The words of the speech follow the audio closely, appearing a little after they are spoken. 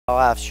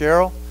wife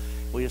Cheryl.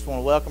 We just want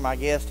to welcome our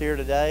guest here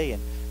today.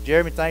 And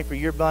Jeremy, thank you for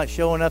your bunch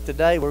showing up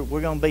today.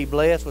 We're going to be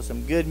blessed with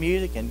some good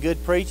music and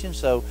good preaching,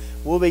 so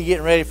we'll be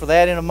getting ready for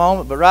that in a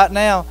moment. But right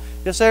now,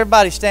 just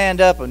everybody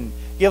stand up and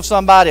give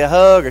somebody a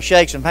hug or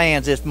shake some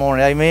hands this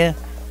morning. Amen.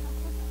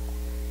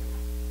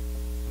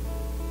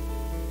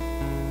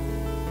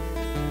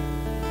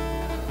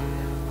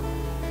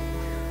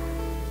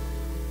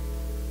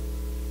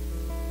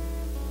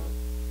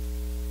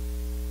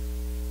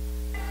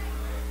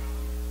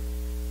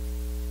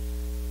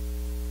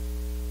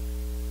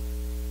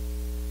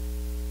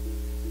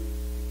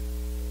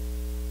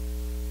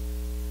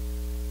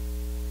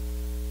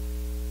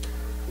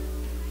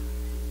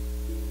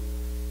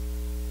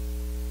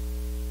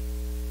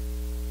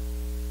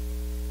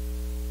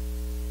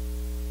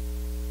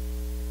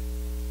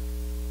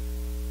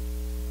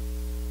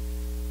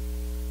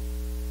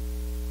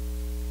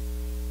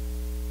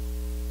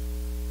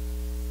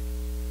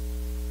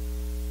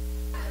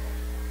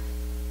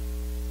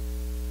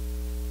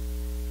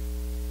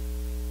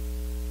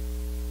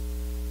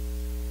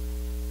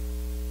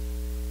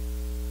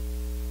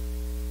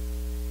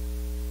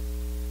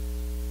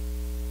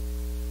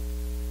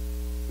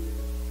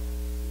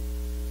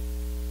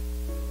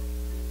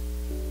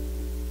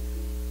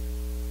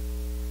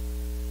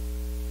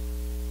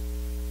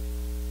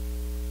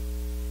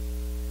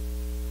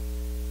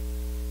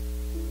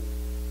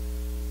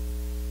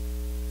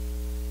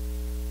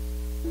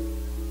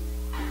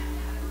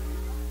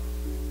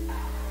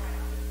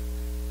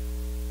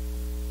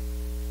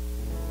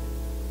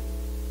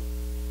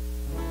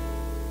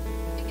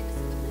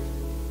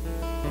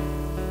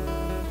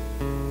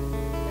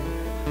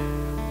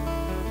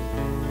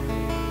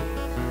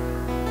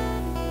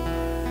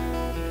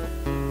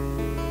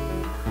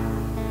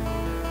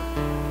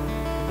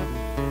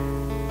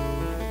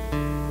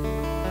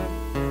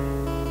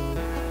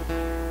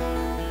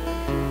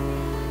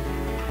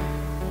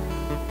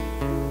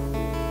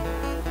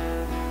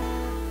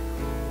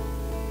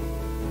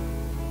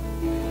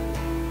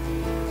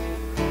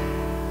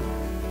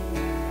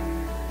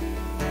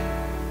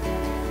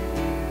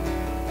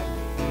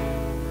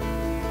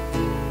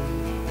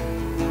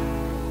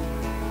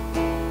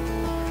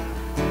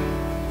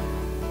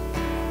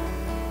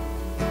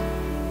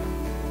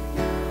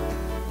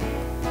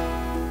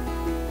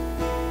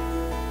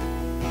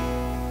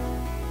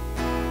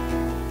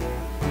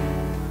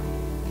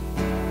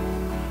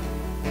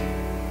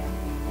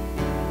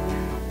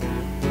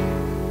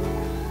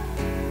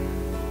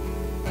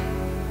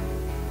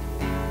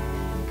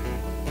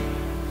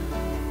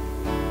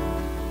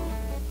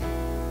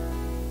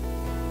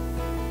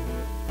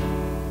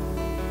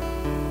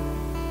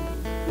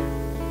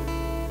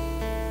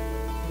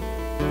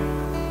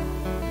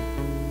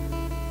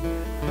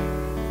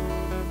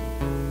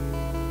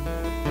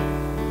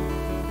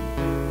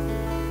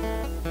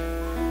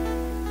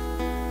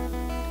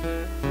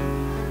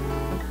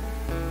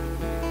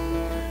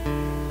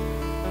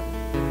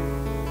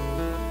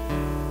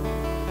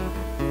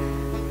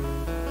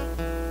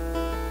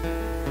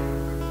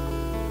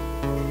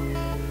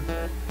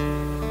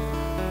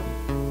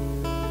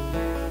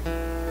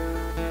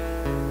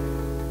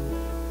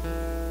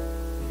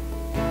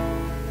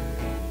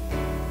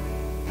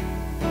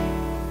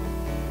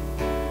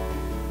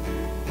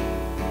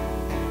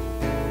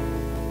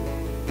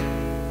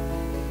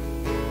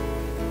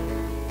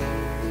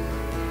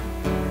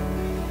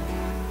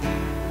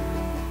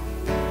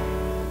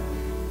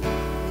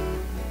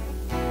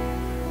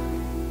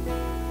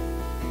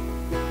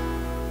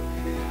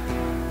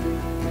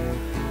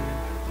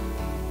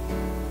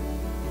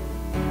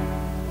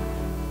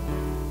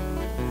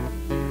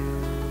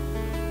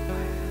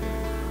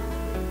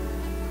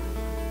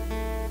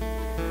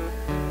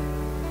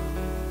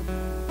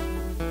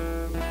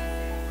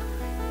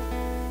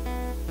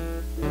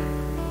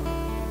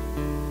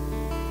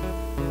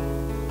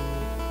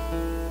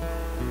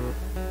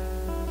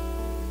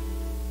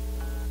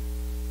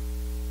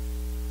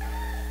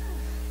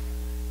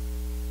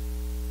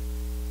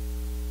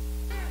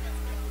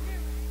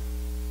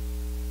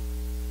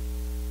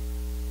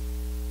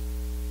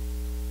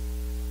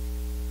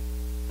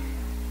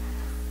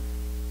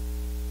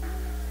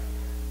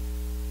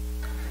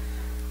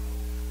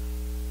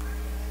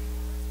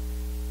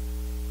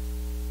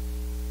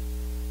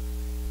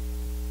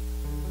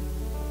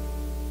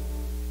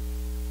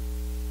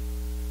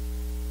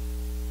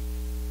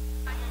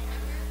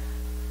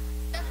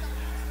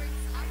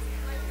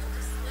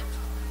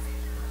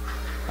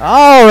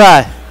 All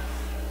right.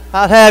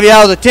 I'll have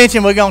y'all's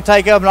attention. We're going to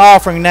take up an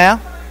offering now.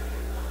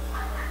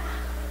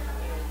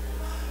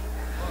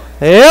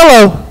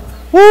 Hello.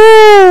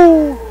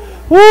 Woo.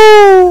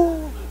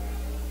 Woo.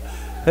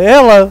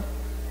 Hello.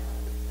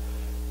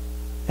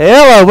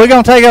 Hello. We're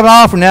going to take up an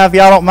offering now. If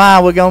y'all don't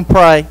mind, we're going to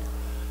pray.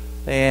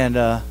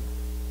 And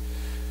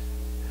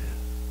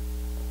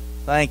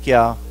thank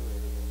y'all.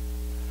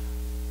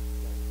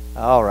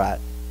 All right.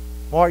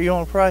 Mark, you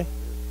want to pray?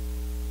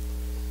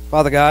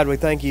 Father God, we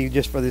thank you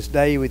just for this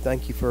day. We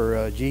thank you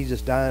for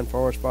Jesus dying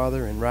for us,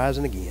 Father, and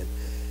rising again.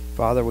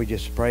 Father, we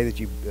just pray that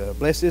you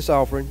bless this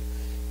offering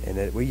and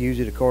that we use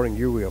it according to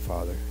your will,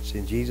 Father. It's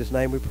in Jesus'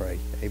 name we pray.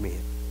 Amen.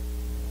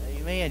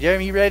 Amen.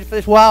 Jeremy, you ready for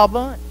this wild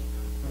bunch?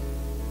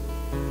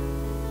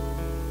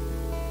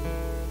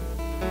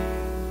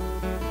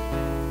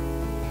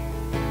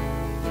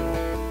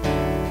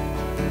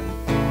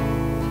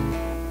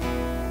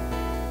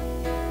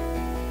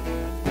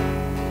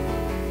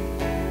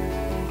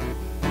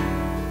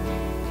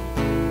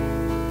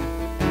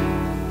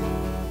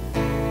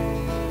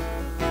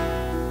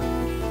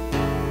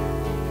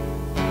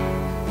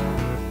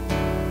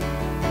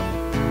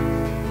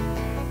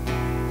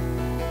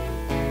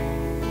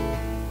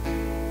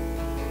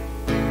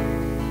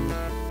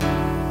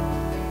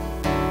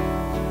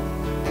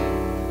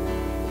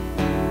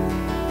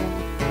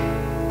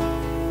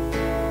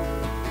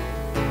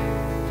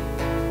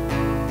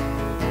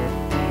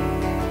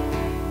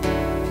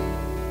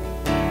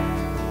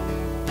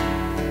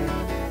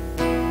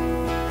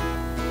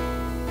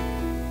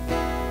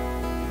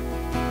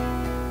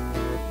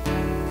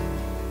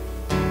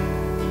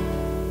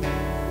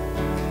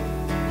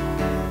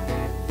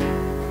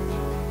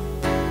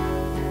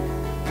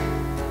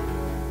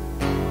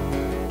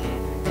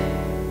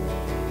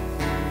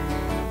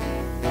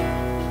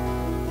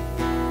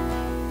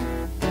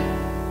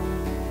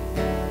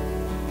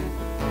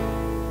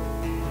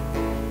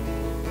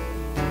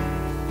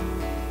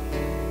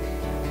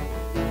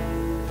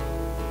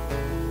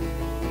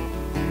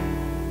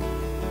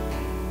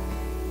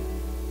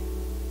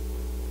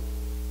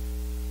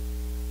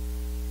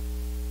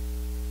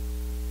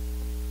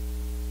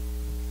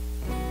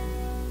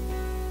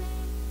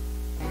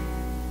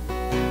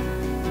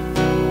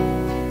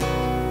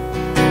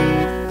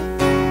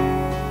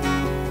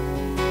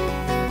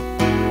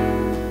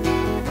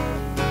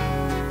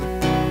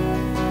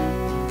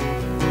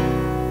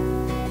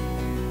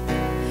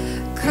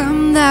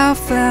 Thou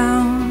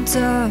fount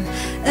of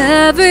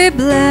every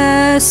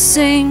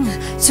blessing,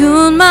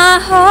 tune my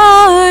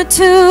heart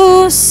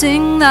to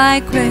sing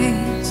thy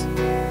grace.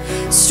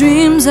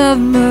 Streams of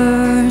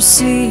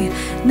mercy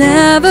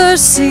never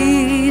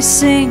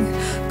ceasing,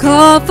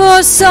 call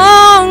for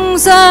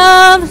songs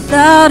of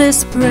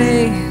loudest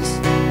praise.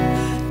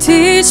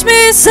 Teach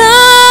me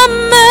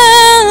some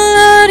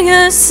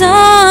melodious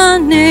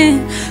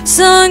sonnet,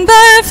 sung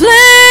by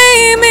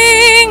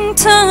flaming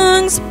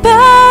tongues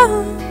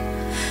above.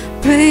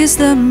 Praise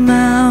the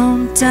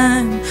mount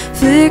I'm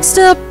fixed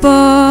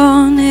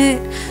upon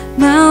it,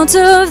 mount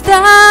of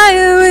thy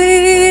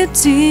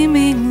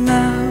redeeming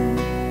love.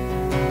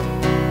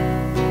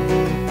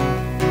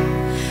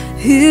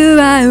 Here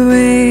I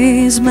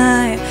raise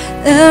my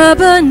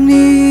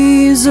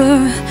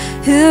Ebenezer,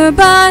 here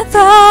by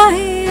thy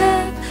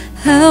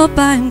help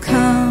I'm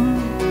come,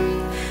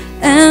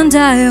 and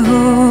I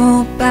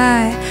hope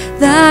by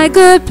thy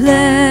good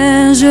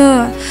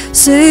pleasure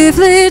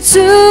safely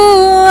to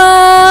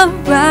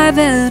arrive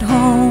at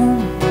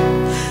home.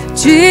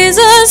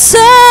 Jesus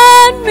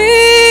sought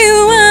me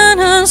when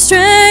a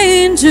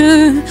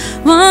stranger,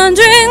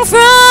 wandering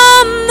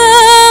from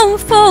the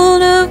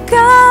fold of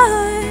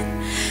God.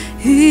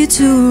 He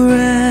to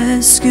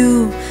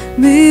rescue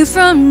me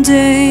from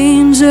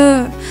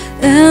danger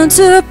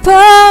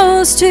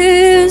interposed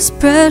his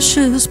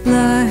precious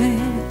blood.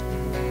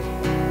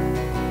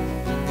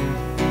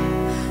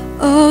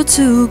 Oh,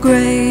 to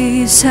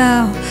grace,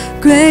 how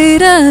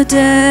great a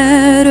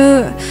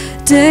debtor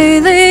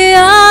daily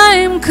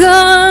I'm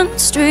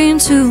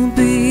constrained to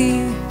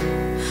be.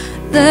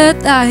 Let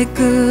thy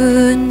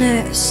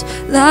goodness,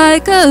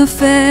 like a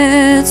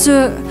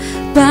fetter,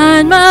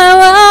 bind my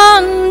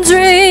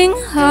wandering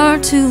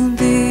heart to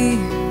thee.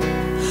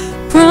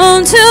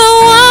 Prone to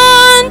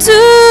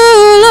wander,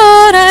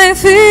 Lord, I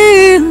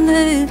feel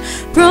it,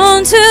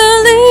 prone to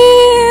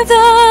leave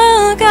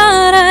the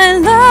God I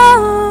love.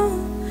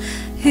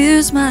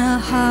 Here's my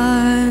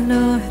heart,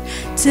 Lord,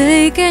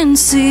 take and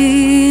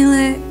seal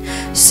it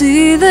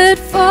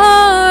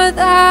for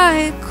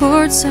thy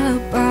courts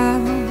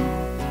above.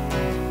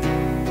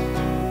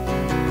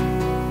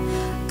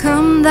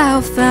 Come, thou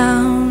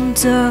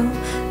fount of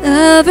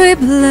every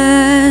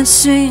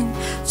blessing,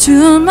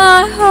 tune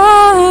my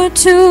heart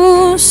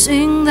to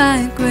sing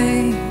thy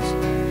grace.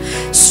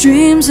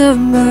 Streams of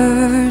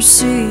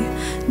mercy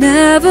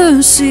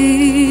never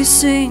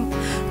ceasing,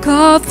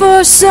 call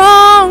for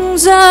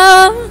songs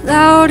of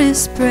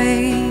loudest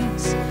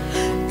praise.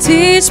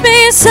 Teach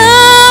me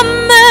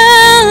some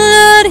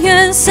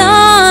melodious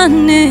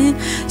sonnet,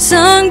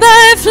 sung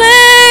by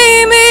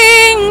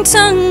flaming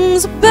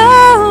tongues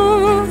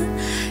above.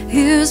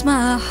 Here's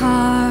my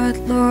heart,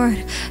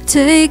 Lord,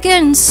 take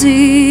and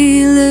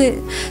seal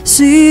it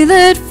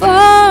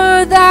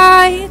for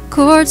thy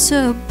courts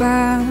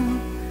above.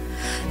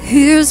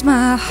 Here's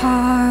my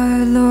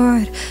heart,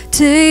 Lord,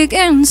 take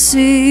and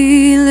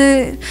seal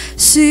it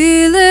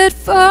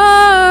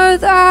for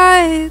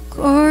thy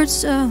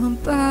courts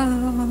above.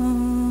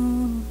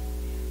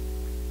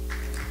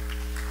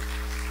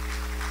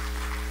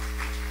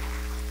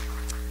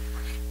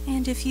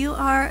 And if you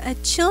are a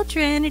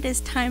children, it is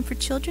time for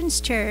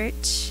Children's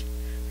Church.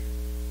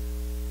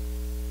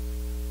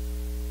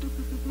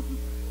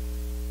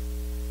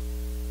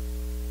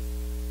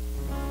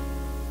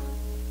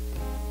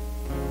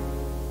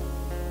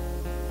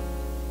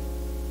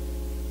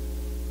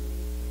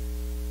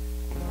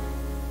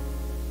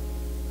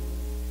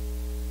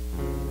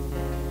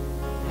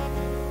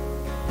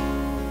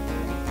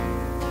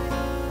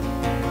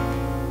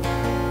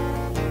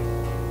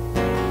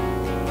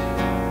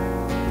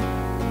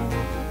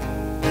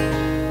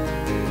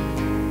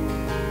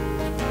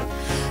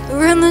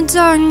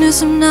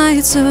 darkness of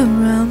night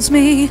surrounds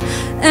me,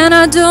 and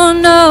I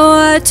don't know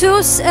what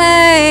to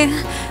say.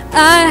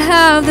 I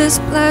have this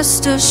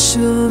blessed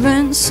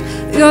assurance,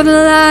 you're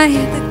the light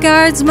that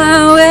guides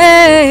my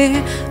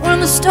way. When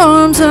the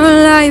storms of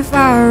life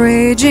are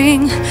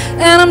raging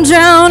and I'm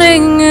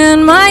drowning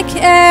in my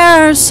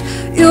cares,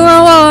 you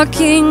are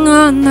walking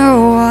on the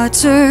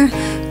water,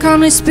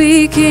 calmly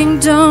speaking,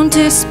 don't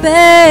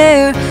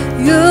despair.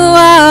 You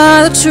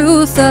are the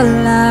truth of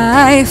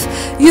life,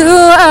 you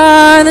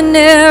are the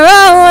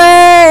narrow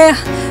way.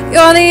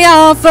 You're the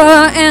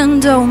Alpha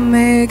and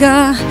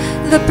Omega,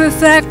 the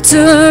perfecter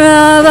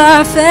of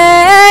our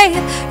faith.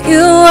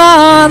 You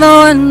are the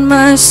one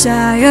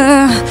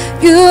Messiah,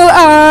 you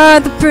are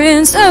the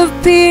Prince of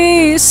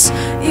Peace.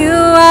 You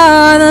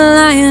are the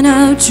Lion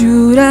of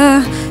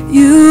Judah,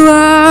 you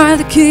are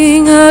the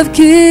King of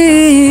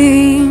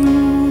Kings.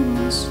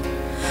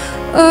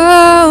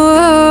 Oh.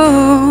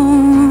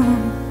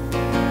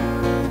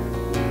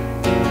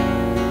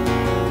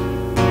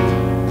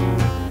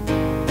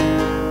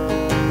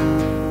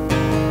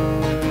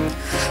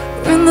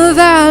 When the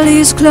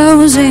valley's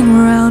closing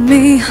around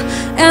me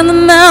and the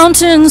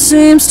mountain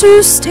seems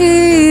too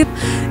steep,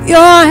 your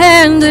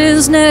hand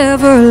has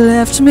never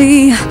left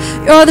me.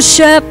 You're the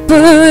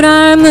shepherd,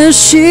 I'm the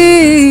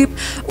sheep.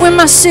 When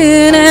my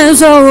sin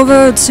is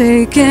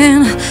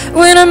overtaken,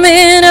 when I'm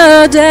in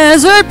a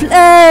desert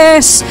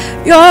place,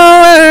 your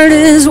word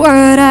is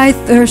what I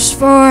thirst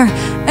for,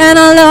 and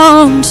I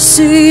long to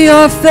see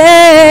your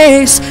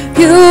face.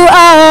 You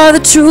are the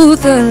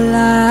truth of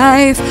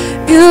life,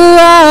 you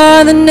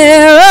are the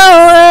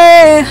narrow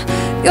way.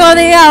 You're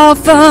the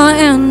Alpha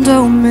and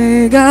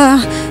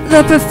Omega,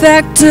 the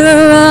perfecter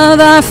of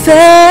our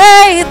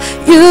faith.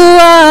 You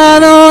are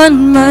the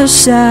one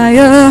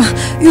Messiah,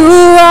 you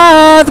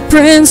are the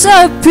Prince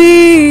of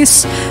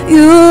Peace.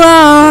 You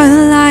are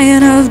the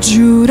Lion of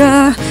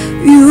Judah,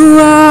 you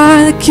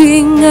are the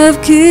King of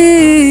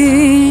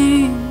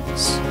Kings.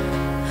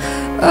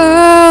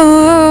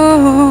 Oh.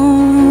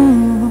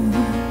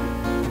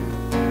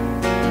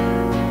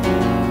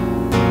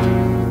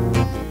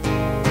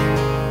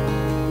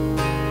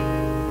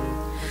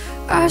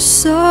 I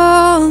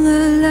saw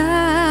the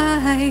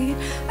light,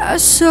 I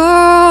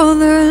saw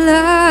the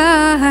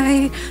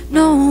light.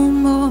 No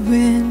more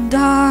in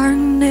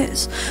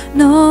darkness,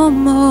 no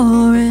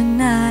more in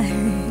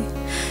night.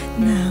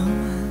 Now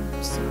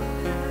I'm so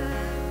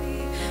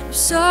happy, no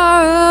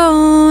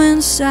sorrow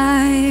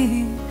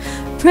inside.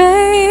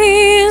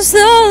 Praise the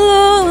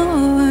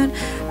Lord,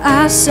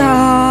 I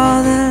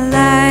saw the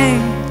light,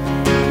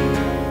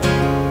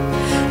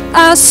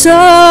 I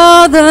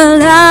saw the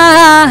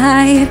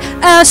light,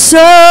 I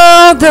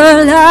saw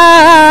the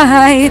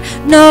light.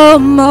 No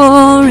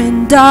more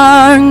in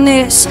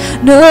darkness,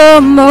 no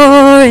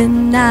more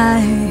in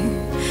night.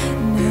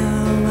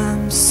 Now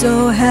I'm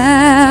so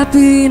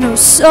happy, no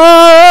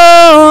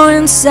sorrow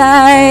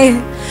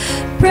inside.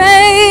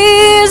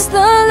 Praise the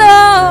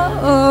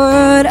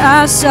Lord,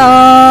 I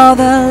saw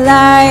the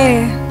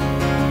light.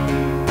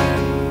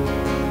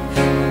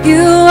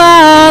 You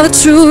are the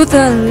truth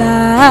of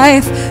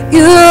life,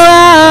 you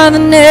are the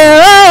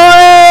narrow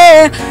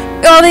way.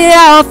 You're the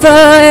Alpha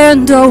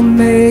and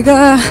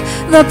Omega,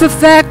 the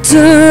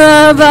perfecter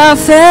of our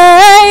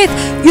faith.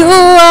 You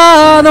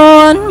are the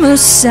one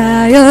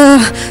Messiah,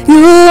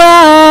 you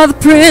are the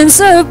Prince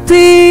of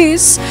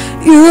Peace.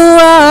 You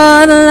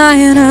are the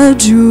Lion of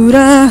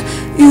Judah,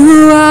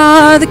 you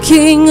are the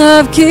King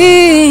of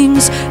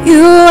Kings.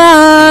 You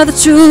are the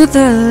truth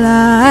of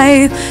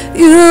life,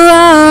 you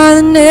are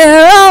the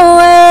narrow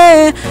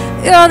way.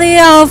 You're the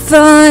Alpha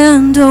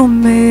and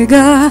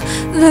Omega,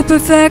 the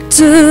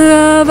perfecter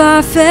of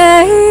our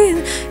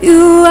faith.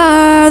 You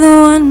are the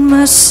one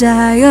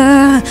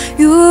Messiah,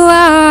 you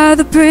are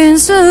the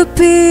Prince of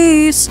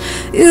Peace.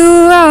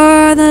 You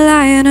are the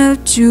Lion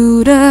of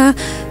Judah,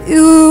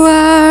 you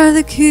are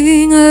the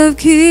King of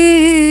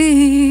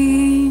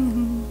Kings.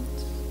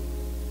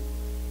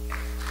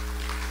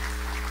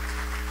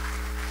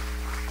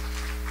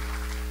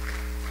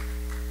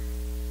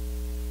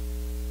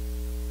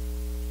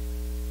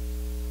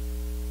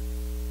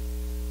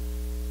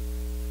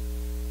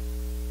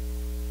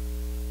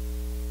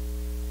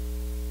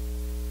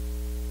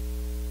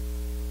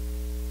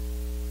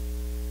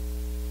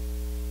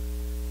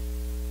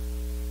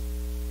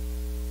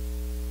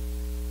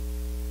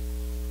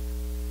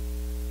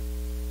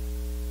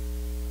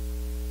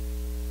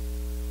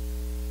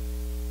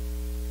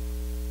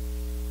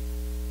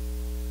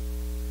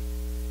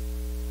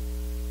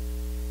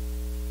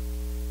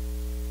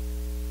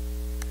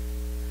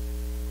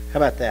 How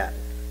about that?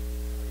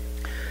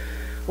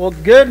 Well,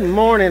 good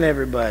morning,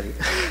 everybody.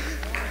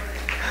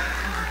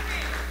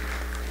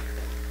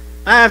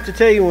 I have to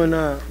tell you, when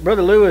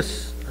Brother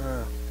Lewis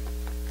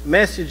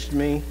messaged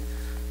me,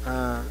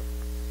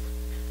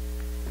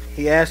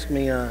 he asked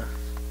me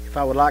if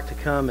I would like to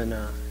come and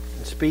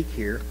speak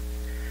here.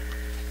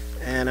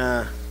 And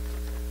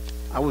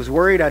I was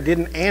worried I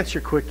didn't answer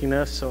quick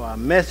enough, so I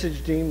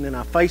messaged him, then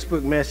I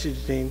Facebook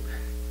messaged him,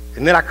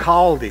 And then I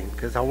called him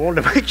because I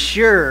wanted to make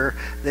sure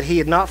that he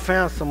had not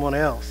found someone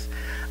else.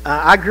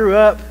 I grew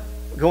up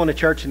going to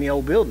church in the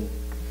old building.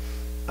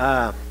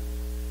 Kay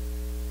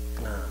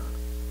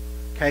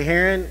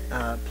Heron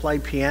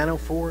played piano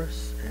for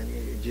us, and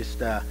it just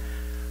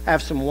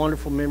have some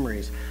wonderful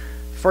memories.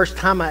 First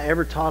time I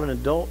ever taught an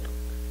adult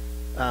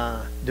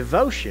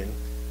devotion,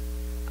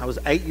 I was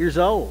 8 years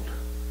old,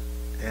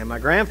 and my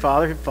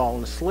grandfather had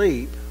fallen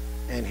asleep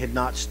and had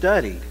not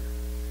studied.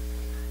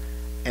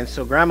 And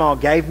so Grandma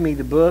gave me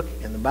the book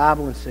and the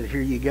Bible and said,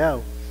 "Here you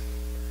go.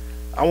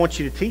 I want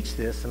you to teach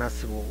this." And I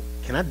said, "Well,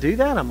 can I do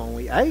that? I'm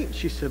only 8. And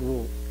she said,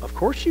 "Well, of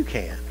course you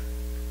can."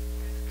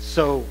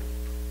 So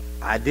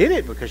I did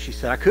it because she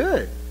said I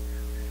could.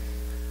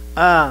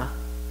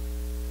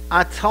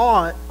 I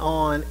taught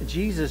on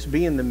Jesus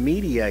being the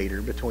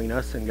mediator between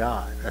us and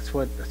God. That's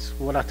what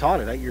I taught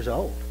at 8 years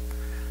old.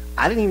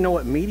 I didn't even know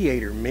what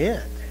mediator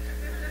meant.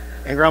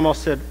 And Grandma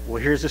said,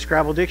 "Well, here's the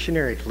Scrabble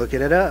dictionary. Look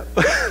it up."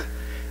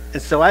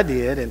 And so I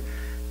did, and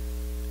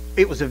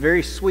it was a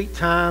very sweet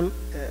time.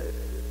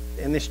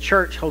 And this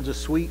church holds a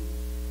sweet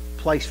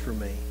place for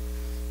me.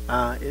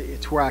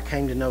 It's where I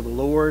came to know the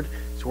Lord.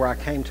 It's where I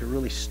came to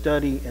really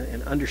study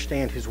and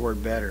understand His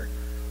Word better.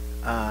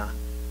 I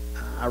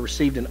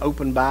received an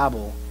open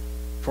Bible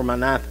for my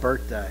 9th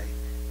birthday,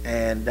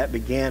 and that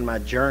began my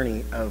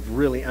journey of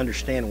really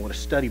understanding what a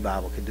study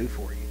Bible could do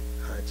for you.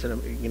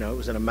 It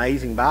was an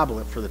amazing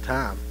Bible for the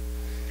time.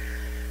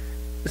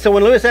 So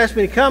when Lewis asked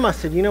me to come, I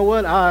said, "You know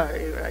what?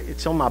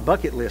 It's on my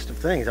bucket list of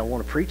things I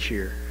want to preach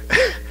here."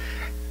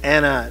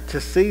 And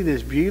to see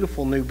this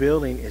beautiful new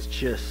building is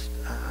just,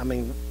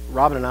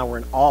 Robin and I were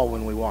in awe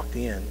when we walked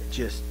in.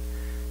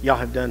 Y'all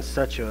have done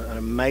such an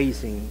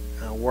amazing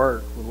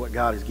work with what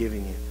God has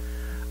given you.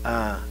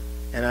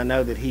 And I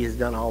know that He has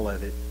done all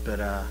of it, but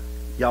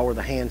y'all were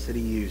the hands that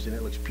He used, and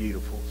it looks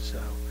beautiful. So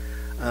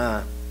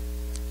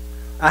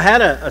I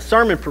had a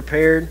sermon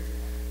prepared,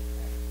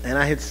 and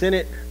I had sent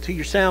it to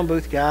your sound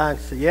booth guy and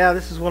said, "Yeah,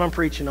 this is what I'm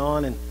preaching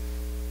on." And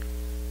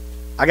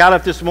I got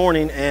up this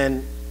morning,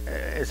 and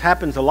as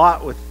happens a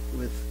lot with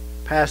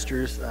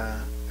pastors,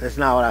 that's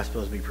not what I'm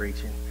supposed to be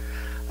preaching.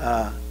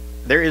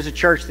 There is a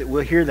church that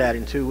will hear that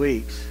in 2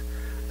 weeks,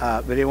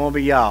 but it won't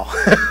be y'all.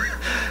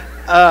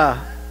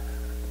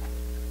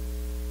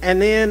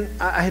 And then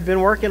I had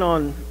been working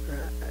on,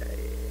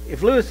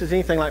 if Lewis is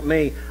anything like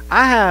me,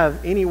 I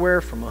have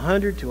anywhere from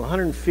 100 to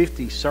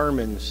 150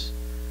 sermons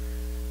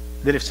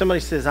that if somebody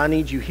says, "I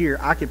need you here,"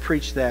 I could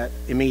preach that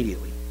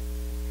immediately.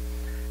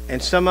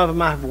 And some of them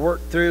I have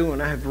worked through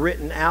and I have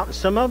written out, and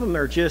some of them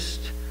are just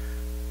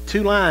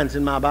 2 lines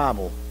in my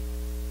Bible,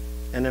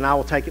 and then I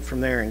will take it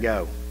from there and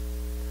go.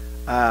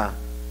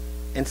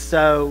 And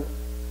so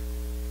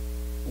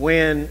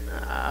when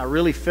I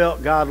really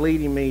felt God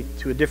leading me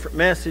to a different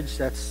message,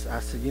 I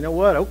said, "You know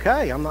what?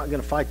 Okay, I'm not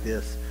going to fight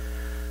this."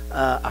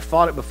 I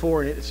fought it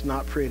before, and it's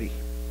not pretty.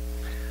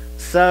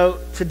 So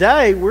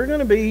today we're going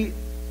to be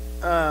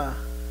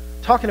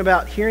talking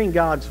about hearing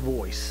God's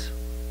voice.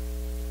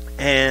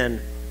 And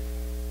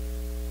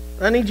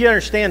I need you to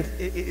understand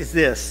is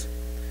this.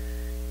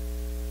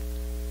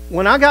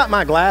 When I got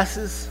my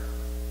glasses,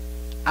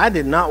 I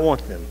did not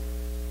want them.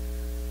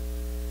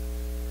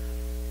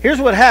 Here's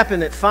what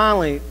happened that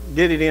finally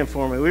did it in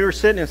for me. We were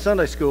sitting in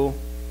Sunday school,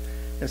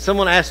 and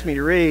someone asked me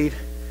to read,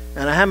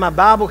 and I had my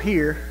Bible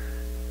here,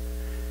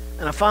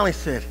 and I finally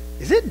said,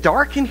 "Is it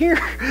dark in here?"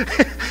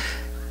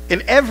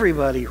 And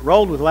everybody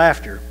rolled with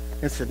laughter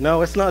and said,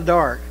 "No, it's not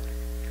dark."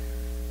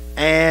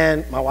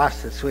 And my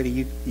wife said,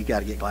 "Sweetie, you got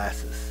to get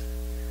glasses."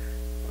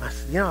 I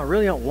said, "I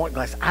really don't want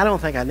glasses. I don't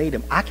think I need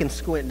them. I can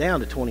squint down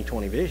to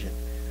 20/20 vision."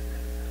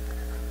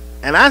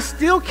 And I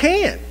still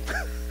can.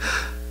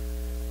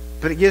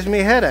 But it gives me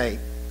a headache.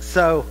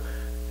 So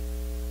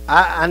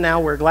I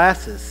now wear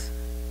glasses.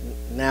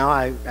 Now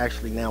I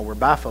actually now wear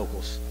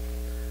bifocals.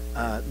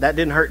 That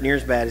didn't hurt near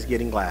as bad as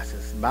getting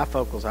glasses.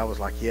 Bifocals, I was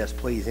like, "Yes,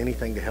 please,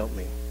 anything to help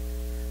me."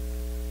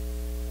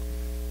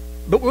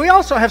 But we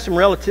also have some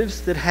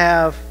relatives that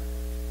have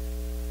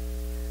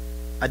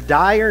a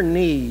dire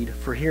need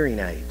for hearing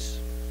aids.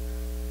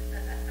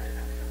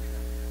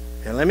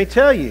 And let me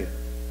tell you,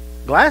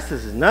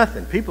 glasses is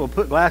nothing. People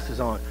put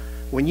glasses on.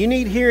 When you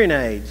need hearing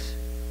aids,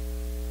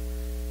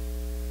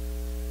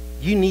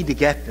 you need to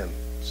get them.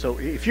 So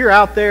if you're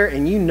out there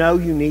and you know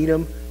you need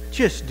them,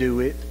 just do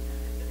it.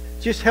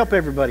 Just help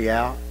everybody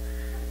out.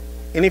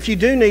 And if you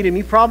do need them,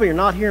 you probably are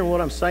not hearing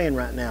what I'm saying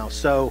right now.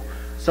 So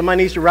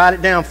somebody needs to write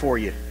it down for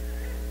you.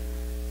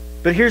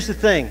 But here's the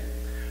thing.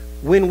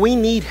 When we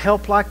need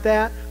help like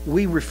that,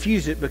 we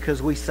refuse it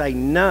because we say,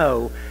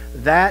 "No,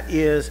 that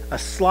is a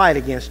slight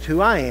against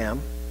who I am."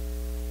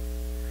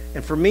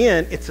 And for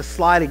men, it's a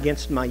slight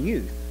against my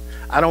youth.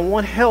 I don't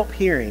want help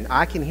hearing.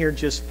 I can hear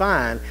just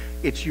fine.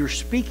 It's your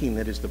speaking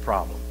that is the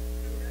problem.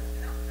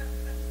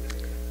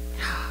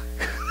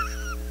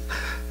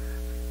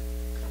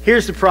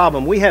 Here's the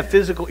problem. We have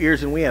physical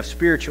ears and we have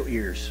spiritual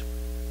ears.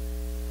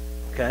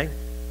 Okay?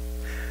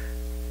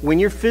 When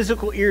your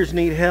physical ears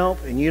need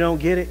help and you don't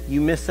get it,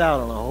 you miss out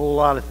on a whole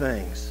lot of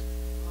things.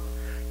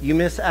 You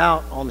miss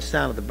out on the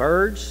sound of the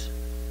birds,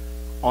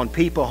 on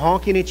people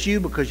honking at you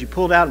because you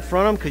pulled out in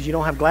front of them because you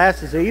don't have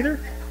glasses either.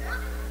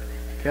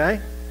 Okay?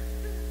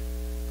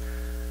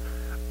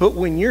 But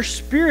when your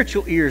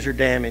spiritual ears are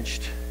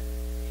damaged,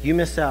 you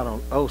miss out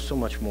on, oh, so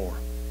much more.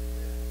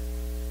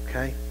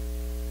 Okay?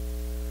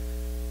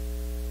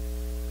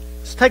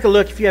 Let's take a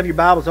look. If you have your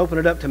Bibles, open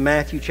it up to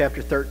Matthew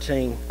chapter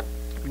 13,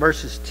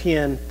 verses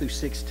 10 through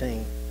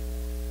 16.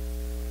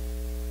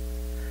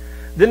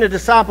 Then the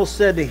disciples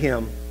said to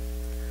him,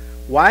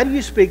 "Why do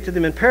you speak to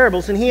them in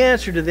parables?" And he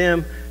answered to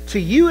them, "To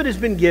you it has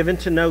been given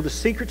to know the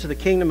secrets of the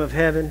kingdom of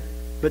heaven,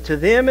 but to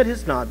them it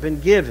has not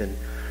been given.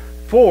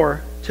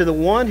 For to the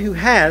one who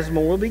has,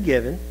 more will be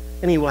given,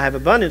 and he will have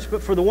abundance.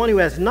 But for the one who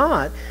has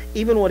not,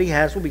 even what he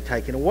has will be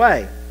taken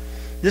away.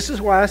 This is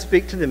why I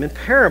speak to them in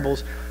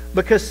parables,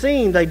 because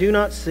seeing they do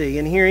not see,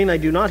 and hearing they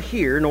do not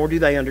hear, nor do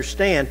they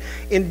understand.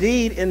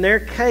 Indeed, in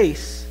their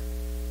case,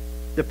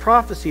 the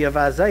prophecy of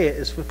Isaiah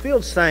is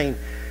fulfilled, saying,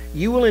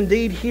 You will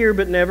indeed hear,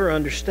 but never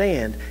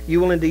understand. You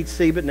will indeed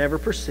see, but never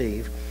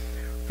perceive.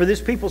 For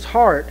this people's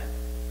heart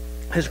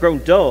has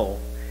grown dull,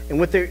 and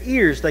with their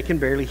ears they can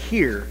barely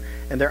hear,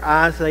 and their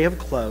eyes they have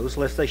closed,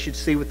 lest they should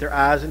see with their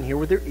eyes and hear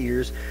with their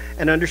ears,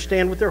 and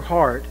understand with their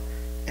heart,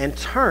 and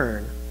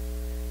turn,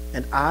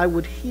 and I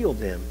would heal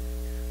them.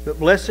 But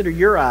blessed are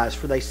your eyes,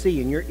 for they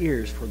see, and your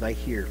ears, for they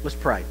hear." Let's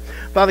pray.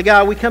 Father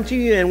God, we come to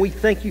you and we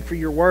thank you for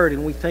your word,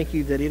 and we thank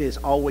you that it is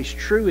always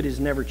true. It is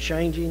never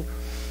changing.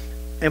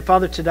 And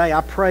Father, today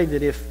I pray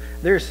that if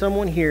there is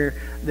someone here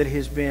that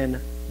has been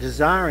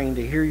desiring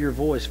to hear your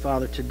voice,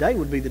 Father, today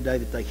would be the day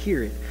that they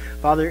hear it.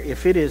 Father,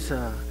 if it is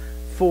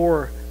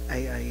for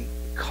a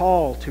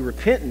call to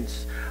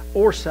repentance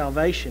or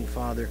salvation,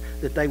 Father,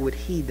 that they would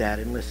heed that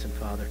and listen,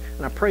 Father.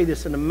 And I pray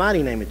this in the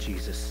mighty name of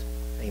Jesus.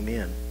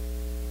 Amen.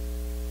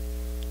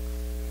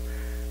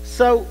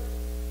 So,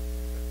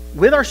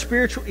 with our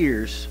spiritual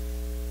ears,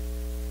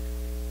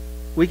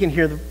 we can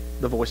hear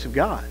the voice of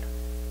God.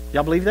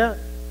 Y'all believe that?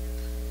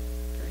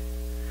 Okay.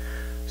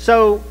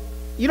 So,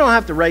 you don't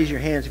have to raise your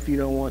hands if you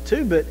don't want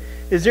to, but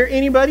is there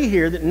anybody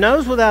here that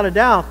knows without a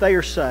doubt they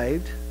are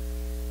saved,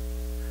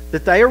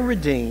 that they are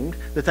redeemed,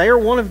 that they are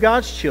one of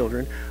God's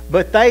children,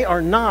 but they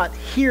are not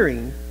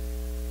hearing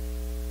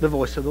the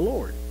voice of the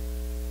Lord?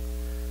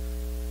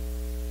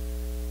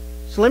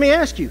 So let me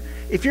ask you,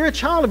 if you're a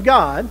child of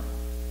God,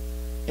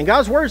 and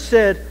God's word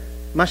said,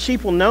 "My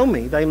sheep will know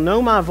me, they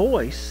know my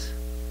voice,"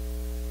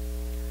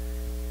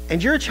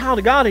 and you're a child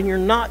of God and you're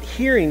not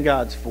hearing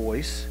God's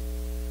voice,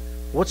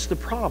 what's the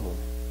problem?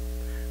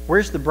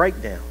 Where's the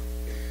breakdown?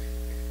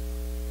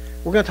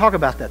 We're going to talk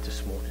about that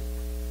this morning.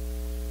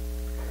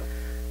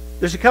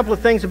 There's a couple of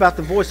things about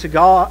the voice of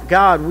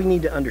God we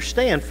need to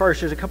understand.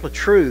 First, there's a couple of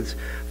truths.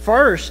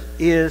 First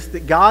is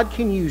that God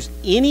can use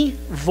any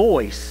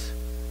voice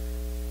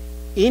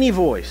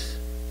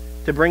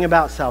to bring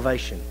about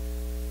salvation.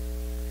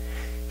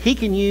 He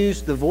can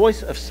use the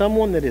voice of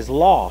someone that is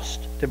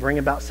lost to bring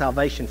about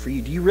salvation for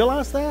you. Do you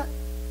realize that?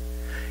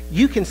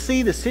 You can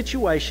see the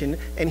situation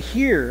and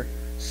hear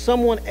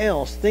someone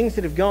else, things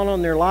that have gone on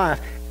in their life,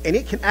 and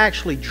it can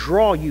actually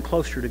draw you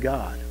closer to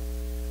God.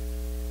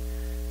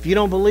 If you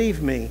don't believe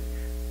me,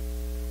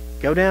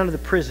 go down to the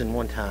prison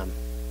one time,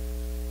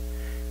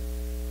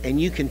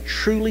 and you can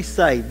truly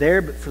say,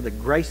 "There, but for the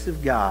grace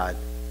of God,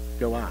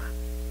 go I."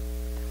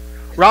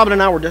 Robin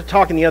and I were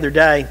talking the other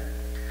day.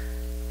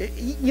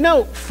 You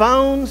know,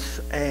 phones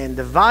and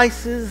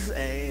devices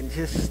and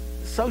just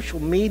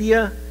social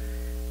media,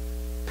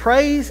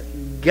 praise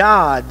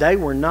God they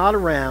were not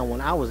around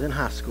when I was in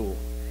high school.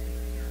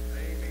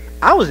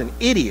 I was an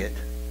idiot,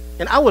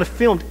 and I would have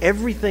filmed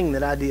everything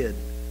that I did.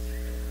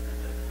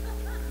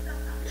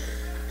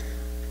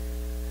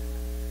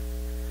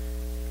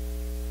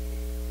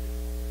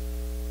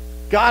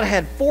 God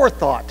had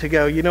forethought to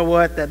go, you know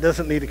what, that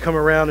doesn't need to come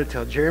around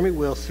until Jeremy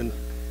Wilson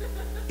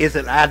is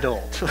an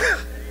adult.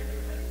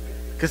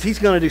 Because he's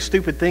going to do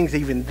stupid things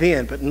even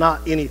then, but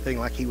not anything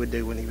like he would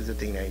do when he was a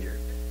teenager.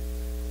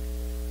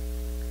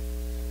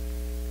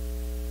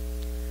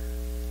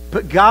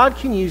 But God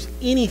can use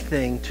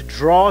anything to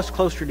draw us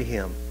closer to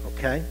Him,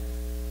 okay?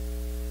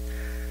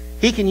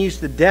 He can use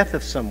the death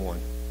of someone.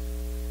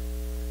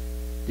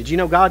 Did you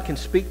know God can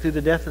speak through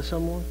the death of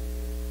someone?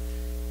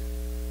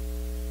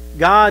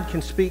 God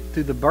can speak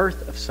through the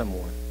birth of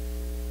someone.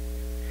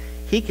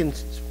 He can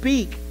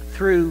speak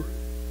through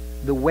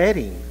the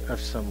wedding of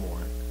someone.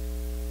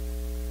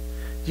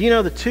 Do you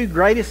know the two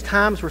greatest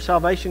times where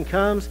salvation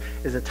comes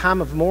is a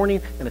time of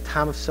mourning and a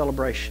time of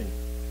celebration?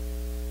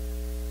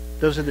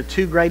 Those are the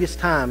two greatest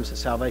times that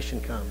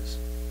salvation comes.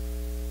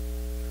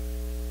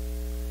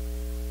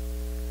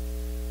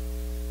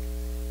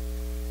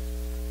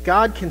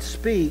 God can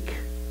speak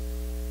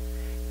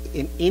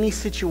in any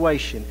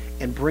situation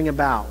and bring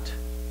about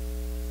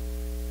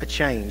a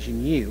change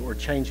in you or a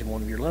change in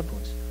one of your loved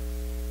ones.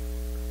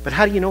 But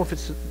how do you know if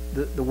it's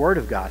the Word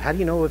of God? How do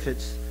you know if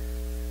it's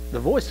the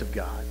voice of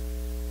God?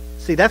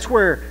 See, that's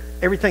where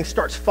everything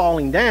starts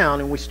falling down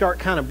and we start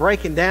kind of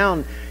breaking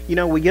down. You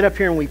know, we get up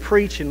here and we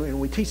preach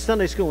and we teach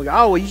Sunday school and we go,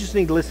 oh, well, you just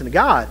need to listen to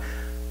God.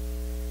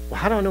 Well,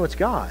 how do I know it's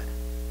God?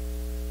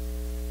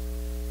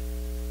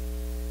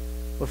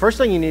 Well, the first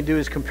thing you need to do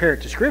is compare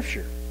it to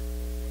Scripture.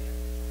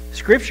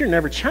 Scripture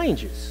never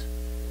changes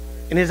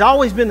and has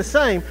always been the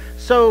same.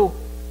 So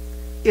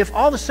if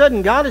all of a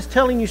sudden God is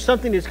telling you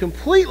something that's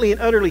completely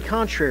and utterly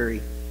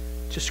contrary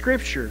to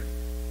Scripture,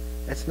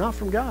 that's not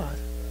from God.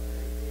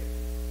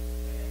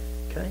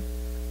 Okay?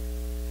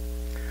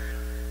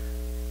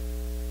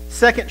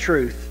 Second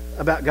truth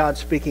about God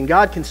speaking.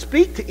 God can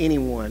speak to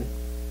anyone,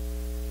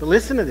 but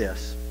listen to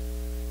this.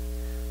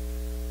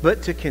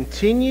 But to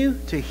continue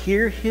to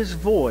hear His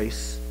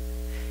voice,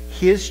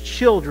 His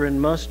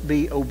children must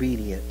be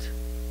obedient.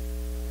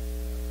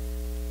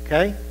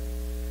 Okay?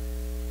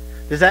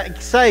 Does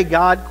that say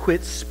God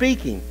quits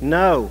speaking?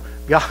 No.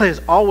 God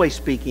is always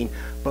speaking,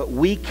 but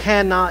we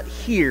cannot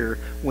hear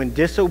when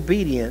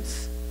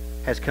disobedience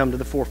has come to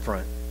the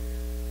forefront.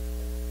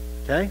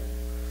 Okay?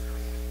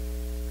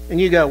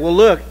 And you go, well,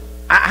 look,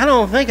 I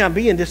don't think I'm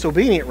being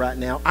disobedient right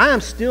now. I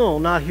am still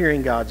not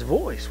hearing God's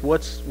voice.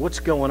 What's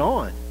going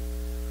on?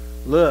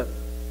 Look,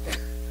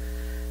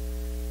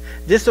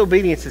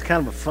 disobedience is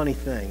kind of a funny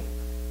thing.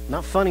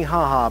 Not funny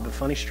ha-ha, but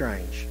funny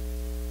strange.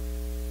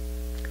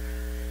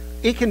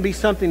 It can be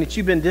something that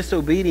you've been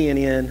disobedient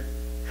in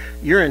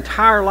your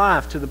entire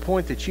life to the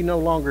point that you no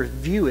longer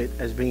view it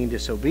as being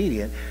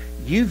disobedient.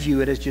 You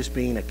view it as just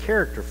being a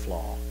character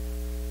flaw.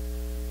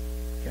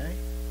 Okay?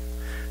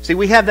 See,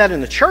 we have that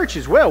in the church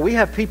as well. We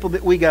have people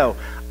that we go,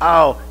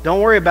 oh, don't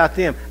worry about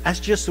them. That's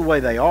just the way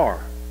they are.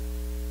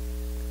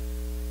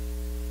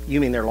 You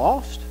mean they're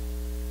lost?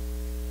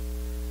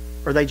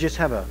 Or they just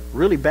have a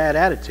really bad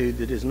attitude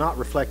that is not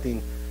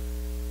reflecting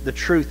the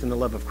truth and the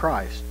love of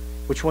Christ?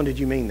 Which one did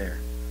you mean there?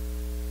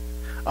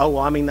 Oh,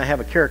 well, I mean they have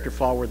a character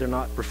flaw where they're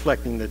not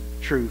reflecting the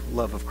true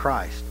love of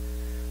Christ.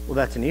 Well,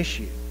 that's an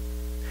issue.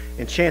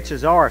 And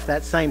chances are, if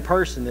that same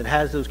person that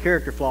has those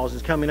character flaws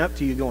is coming up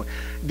to you going,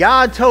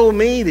 God told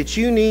me that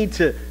you need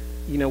to,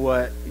 you know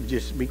what,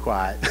 just be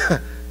quiet.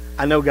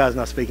 I know God's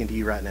not speaking to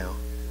you right now.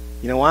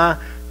 You know why?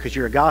 Because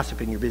you're a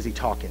gossip and you're busy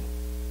talking.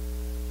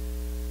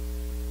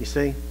 You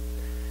see?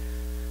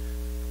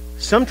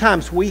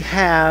 Sometimes we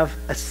have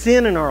a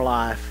sin in our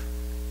life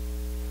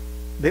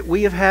that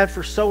we have had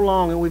for so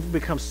long and we've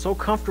become so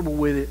comfortable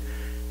with it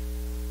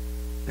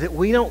that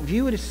we don't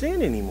view it as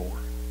sin anymore.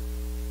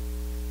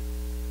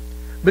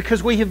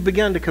 Because we have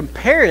begun to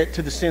compare it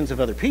to the sins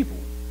of other people.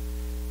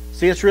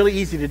 See, it's really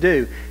easy to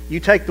do. You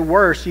take the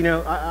worst, you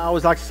know, I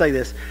always like to say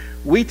this.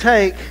 We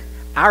take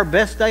our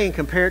best day and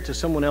compare it to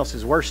someone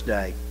else's worst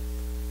day,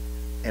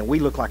 and we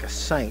look like a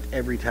saint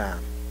every time.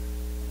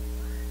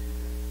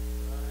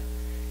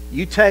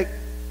 You take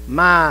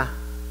my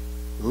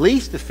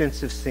least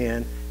offensive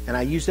sin, and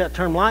I use that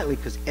term lightly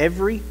because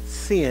every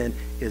sin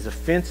is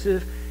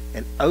offensive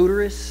and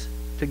odorous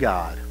to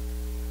God.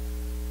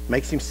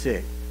 Makes Him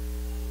sick.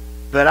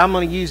 But I'm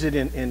going to use it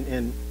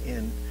in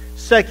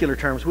secular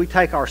terms. We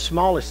take our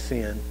smallest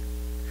sin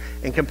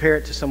and compare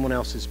it to someone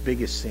else's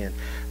biggest sin.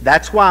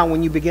 That's why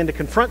when you begin to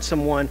confront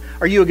someone,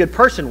 are you a good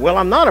person? Well,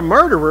 I'm not a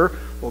murderer.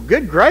 Well,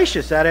 good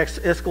gracious, that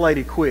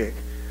escalated quick.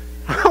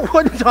 I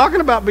wasn't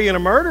talking about being a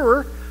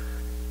murderer.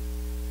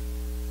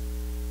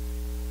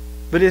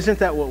 But isn't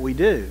that what we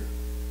do?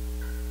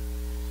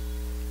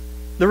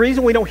 The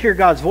reason we don't hear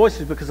God's voice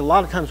is because a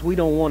lot of times we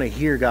don't want to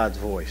hear God's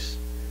voice.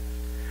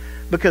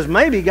 Because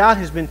maybe God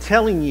has been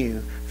telling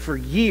you for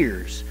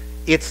years,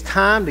 it's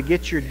time to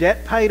get your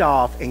debt paid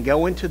off and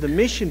go into the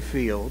mission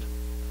field,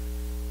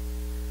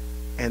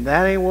 and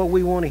that ain't what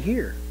we want to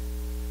hear.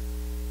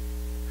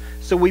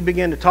 So we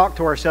begin to talk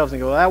to ourselves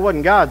and go, well, that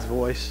wasn't God's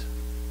voice.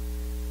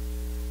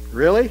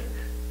 Really?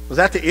 Was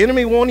that the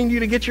enemy wanting you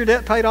to get your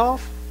debt paid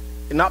off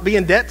and not be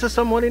in debt to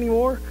someone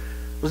anymore?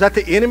 Was that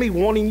the enemy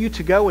wanting you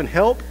to go and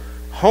help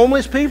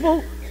homeless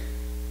people?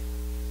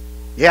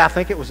 Yeah, I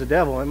think it was the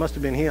devil. It must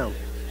have been him.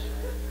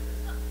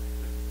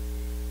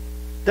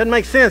 Doesn't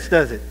make sense,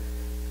 does it?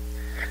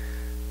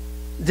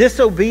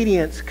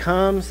 Disobedience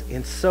comes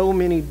in so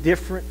many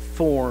different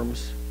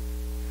forms.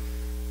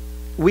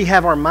 We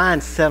have our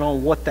mind set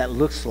on what that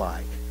looks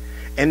like.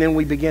 And then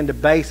we begin to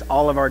base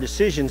all of our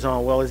decisions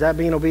on, well, is that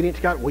being obedient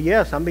to God? Well,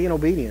 yes, I'm being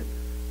obedient.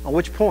 On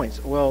which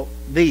points? Well,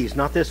 these,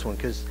 not this one,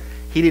 because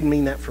He didn't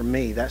mean that for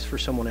me. That's for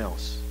someone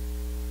else.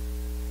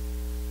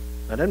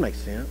 That doesn't make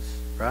sense,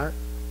 right?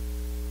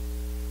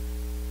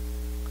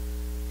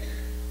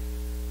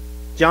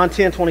 John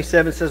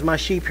 10:27 says, my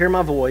sheep hear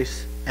my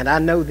voice, and I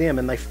know them,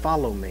 and they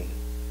follow me.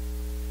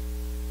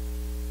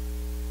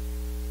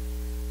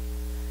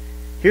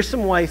 Here's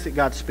some ways that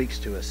God speaks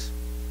to us.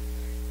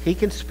 He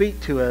can speak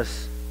to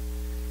us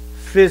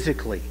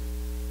physically.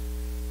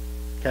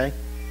 Okay?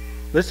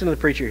 Listen to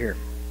the preacher here.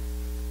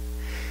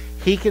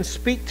 He can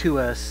speak to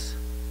us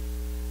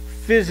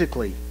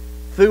physically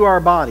through our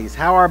bodies,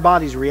 how our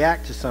bodies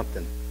react to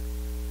something.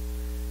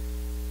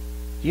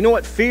 You know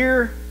what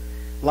fear,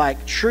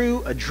 like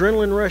true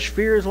adrenaline rush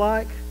fear, is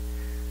like?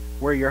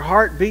 Where your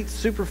heart beats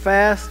super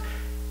fast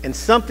and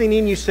something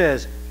in you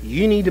says,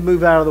 you need to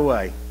move out of the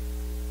way.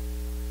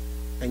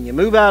 And you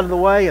move out of the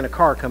way and a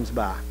car comes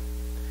by.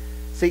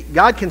 See,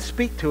 God can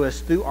speak to us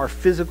through our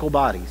physical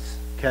bodies,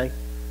 okay?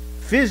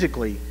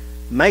 Physically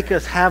make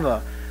us have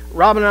a...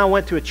 Robin and I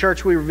went to a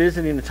church. We were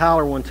visiting in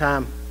Tyler one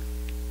time.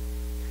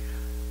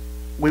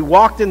 We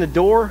walked in the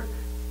door,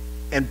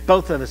 and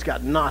both of us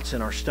got knots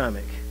in our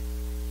stomach.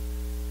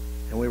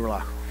 And we were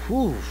like,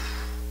 whew.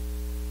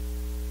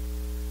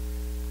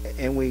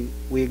 And we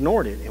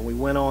ignored it, and we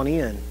went on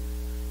in.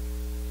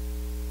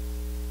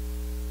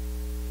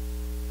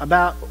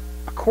 About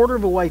a quarter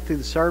of a way through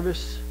the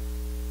service,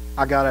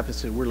 I got up and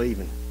said, we're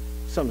leaving.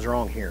 Something's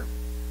wrong here.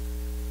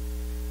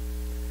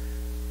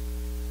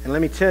 And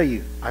let me tell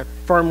you, I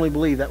firmly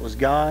believe that was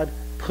God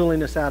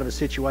pulling us out of a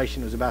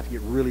situation that was about to get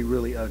really,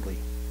 really ugly.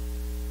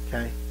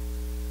 Okay?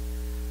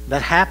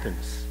 That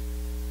happens.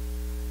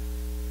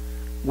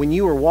 When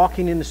you are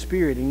walking in the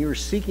Spirit and you are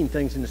seeking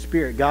things in the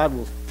Spirit, God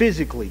will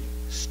physically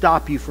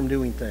stop you from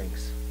doing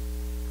things.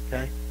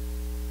 Okay?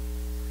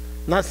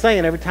 I'm not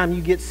saying every time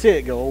you get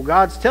sick, go, oh,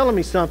 God's telling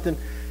me something.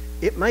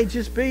 It may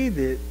just be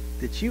that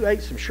you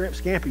ate some shrimp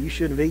scampi you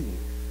shouldn't have eaten.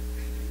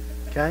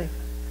 Okay?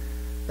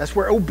 That's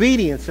where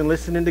obedience and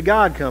listening to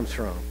God comes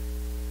from.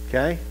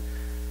 Okay?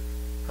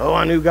 Oh,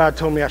 I knew God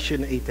told me I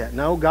shouldn't eat that.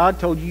 No, God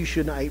told you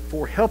shouldn't have ate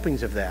 4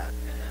 helpings of that.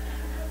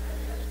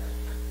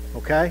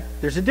 Okay?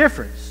 There's a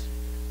difference.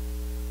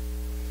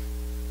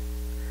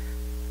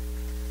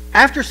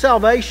 After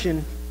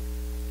salvation,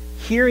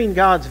 hearing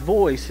God's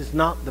voice is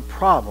not the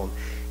problem.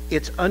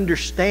 It's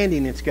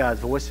understanding it's God's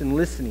voice and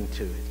listening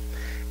to it.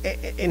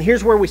 And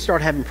here's where we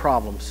start having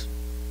problems.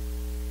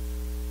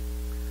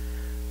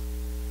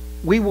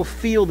 We will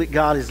feel that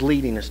God is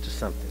leading us to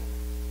something.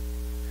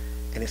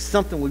 And it's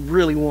something we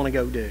really want to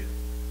go do.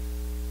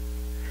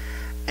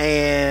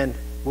 And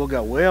we'll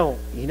go, well,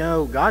 you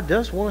know, God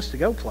does want us to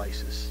go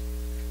places.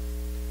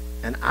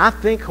 And I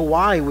think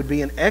Hawaii would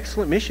be an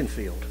excellent mission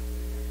field.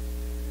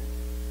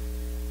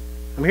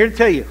 I'm here to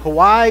tell you,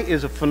 Hawaii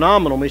is a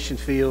phenomenal mission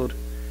field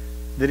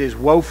that is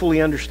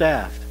woefully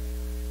understaffed.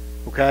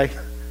 Okay?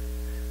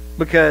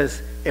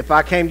 Because if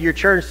I came to your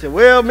church and said,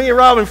 well, me and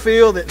Robin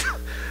feel that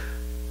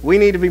we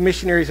need to be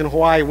missionaries in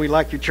Hawaii and we'd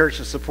like your church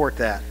to support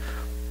that.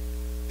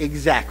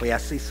 Exactly. I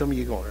see some of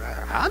you going,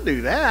 I'll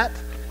do that.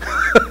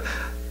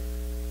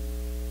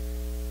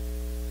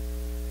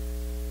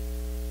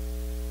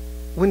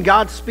 When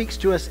God speaks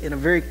to us in a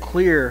very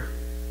clear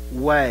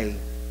way,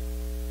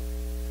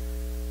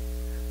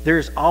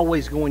 there's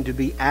always going to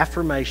be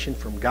affirmation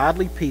from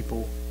godly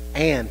people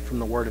and from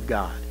the Word of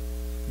God.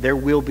 There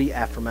will be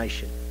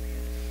affirmation.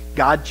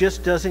 God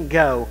just doesn't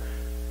go,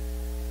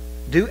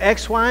 do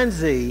X, Y, and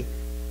Z,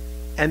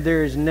 and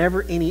there is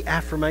never any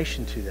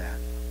affirmation to that.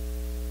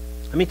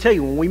 Let me tell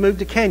you, when we moved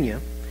to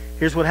Kenya,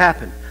 here's what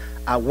happened.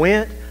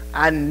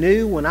 I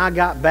knew when I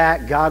got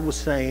back, God was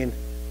saying,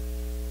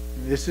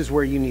 this is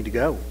where you need to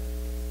go.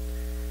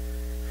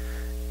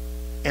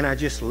 And I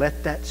just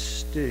let that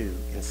stew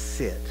and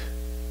sit.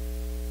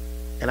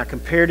 And I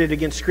compared it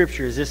against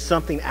Scripture. Is this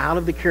something out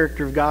of the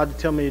character of God to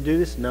tell me to do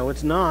this? No,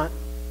 it's not.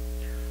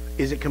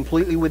 Is it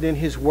completely within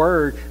His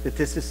Word that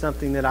this is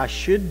something that I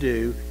should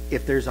do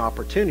if there's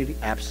opportunity?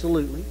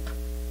 Absolutely.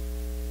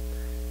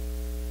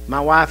 My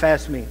wife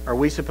asked me, are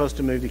we supposed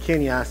to move to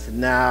Kenya? I said,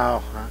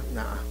 no,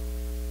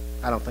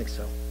 I don't think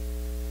so.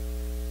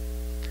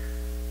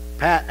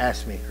 Pat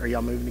asked me, are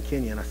y'all moving to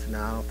Kenya? And I said,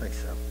 no, I don't think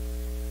so.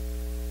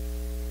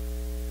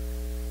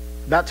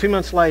 About 2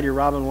 months later,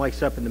 Robin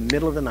wakes up in the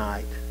middle of the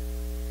night.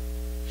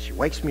 She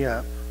wakes me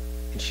up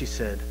and she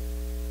said,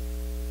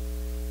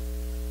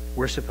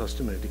 we're supposed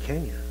to move to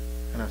Kenya.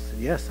 And I said,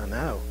 yes, I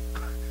know.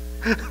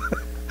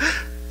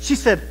 She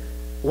said,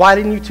 why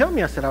didn't you tell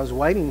me? I said, I was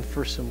waiting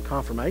for some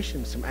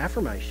confirmation, some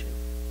affirmation.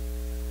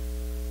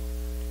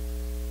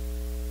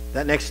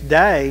 That next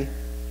day,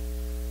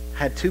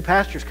 had 2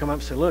 pastors come up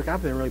and say, look,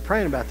 I've been really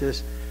praying about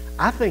this.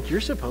 I think you're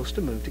supposed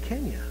to move to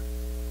Kenya.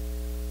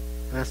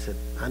 And I said,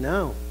 I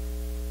know.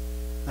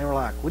 They were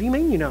like, what do you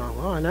mean you know?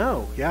 Well, I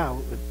know. Yeah, I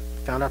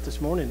found out this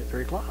morning at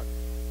 3 o'clock.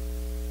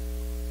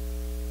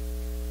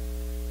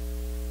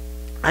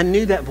 I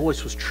knew that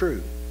voice was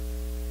true.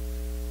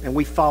 And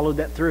we followed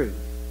that through.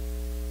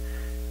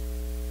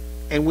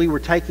 And we were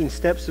taking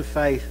steps of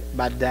faith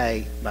by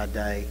day, by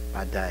day,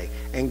 by day.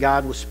 And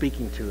God was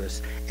speaking to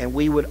us. And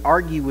we would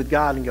argue with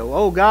God and go,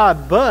 oh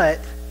God, but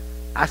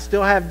I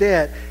still have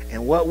debt.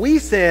 And what we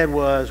said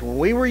was, when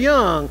we were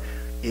young,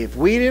 if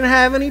we didn't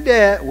have any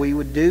debt, we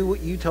would do what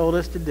you told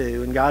us to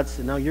do. And God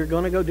said, no, you're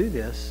going to go do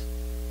this.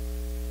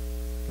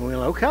 And we were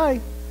like,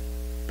 okay.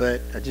 But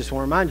I just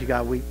want to remind you,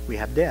 God, we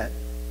have debt.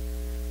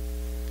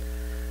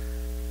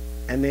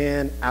 And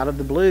then out of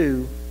the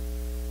blue,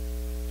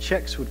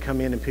 checks would come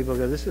in and people would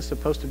go, this is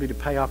supposed to be to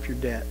pay off your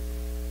debt.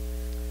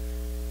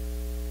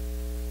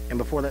 And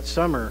before that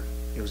summer,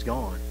 it was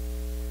gone.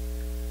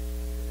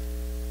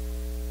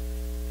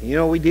 And you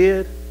know what we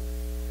did?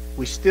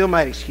 We still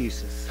made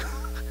excuses.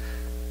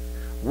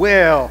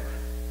 Well,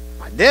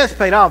 my debt's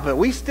paid off, but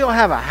we still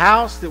have a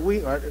house that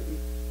we...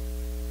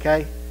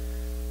 Okay?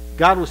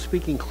 God was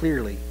speaking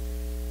clearly.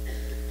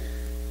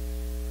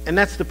 And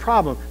that's the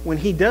problem. When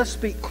He does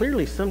speak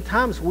clearly,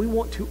 sometimes we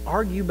want to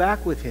argue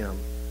back with Him.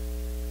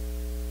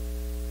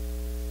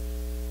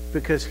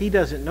 because He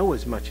doesn't know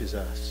as much as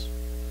us.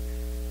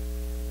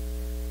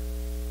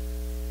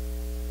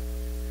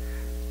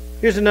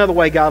 Here's another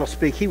way God will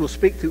speak. He will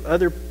speak through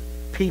other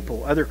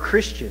people, other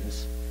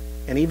Christians,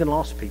 and even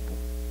lost people.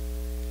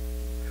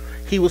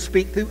 He will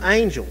speak through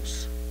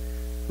angels.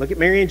 Look at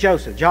Mary and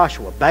Joseph,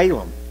 Joshua,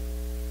 Balaam.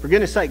 For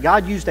goodness sake,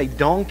 God used a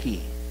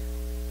donkey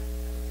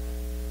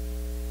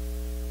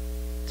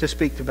to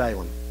speak to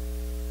Balaam.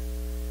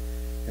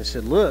 And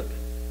said, look,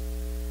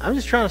 I'm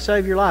just trying to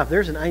save your life.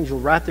 There's an angel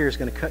right there that's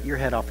going to cut your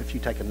head off if you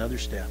take another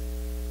step.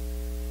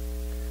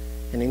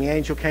 And then the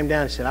angel came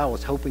down and said, I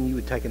was hoping you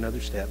would take another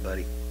step,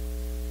 buddy.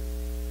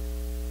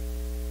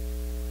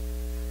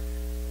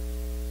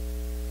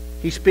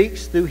 He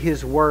speaks through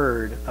His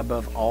Word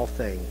above all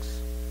things.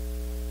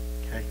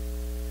 Okay?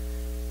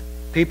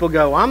 People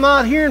go, I'm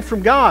not hearing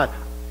from God.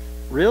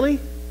 Really?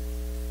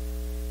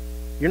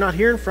 You're not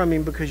hearing from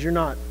Him because you're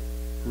not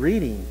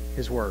reading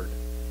His Word.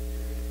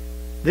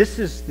 This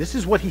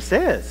is what He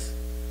says.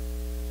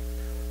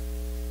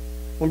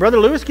 When Brother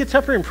Lewis gets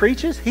up here and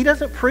preaches, he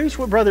doesn't preach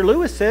what Brother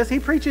Lewis says. He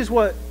preaches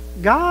what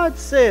God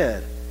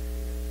said.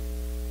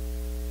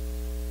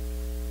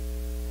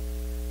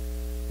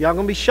 Y'all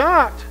going to be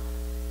shocked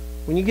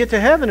when you get to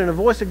heaven and the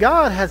voice of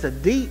God has a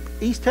deep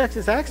East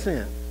Texas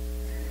accent.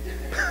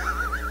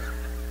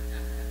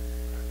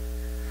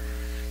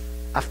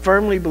 I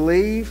firmly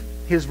believe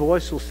His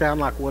voice will sound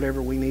like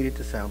whatever we need it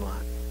to sound like.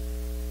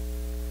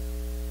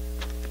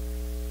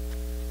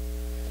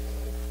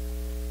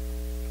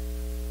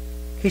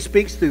 He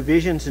speaks through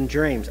visions and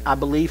dreams. I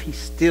believe He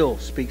still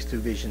speaks through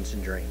visions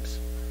and dreams.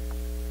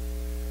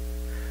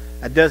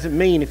 That doesn't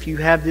mean if you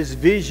have this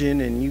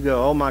vision and you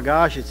go, oh my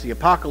gosh, it's the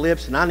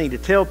apocalypse and I need to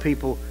tell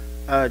people,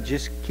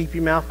 just keep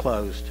your mouth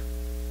closed.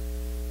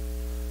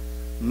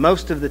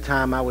 Most of the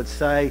time I would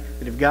say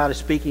that if God is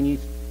speaking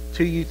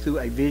to you through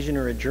a vision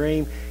or a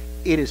dream,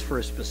 it is for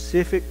a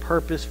specific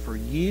purpose for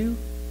you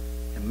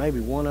and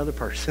maybe one other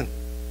person.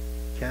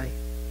 Okay?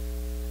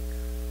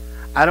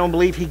 I don't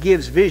believe He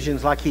gives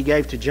visions like He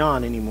gave to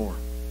John anymore.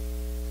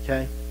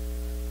 Okay?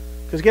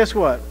 Because guess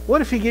what?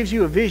 What if He gives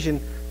you a vision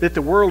that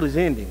the world is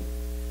ending?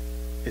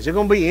 Is it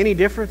going to be any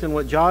different than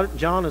what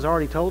John has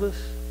already told us?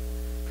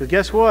 Because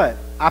guess what?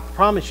 I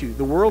promise you,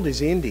 the world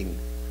is ending.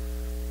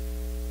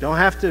 Don't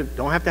have to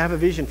have a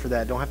vision for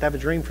that. Don't have to have a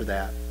dream for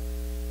that.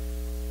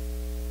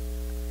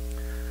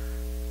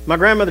 My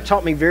grandmother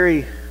taught me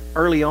very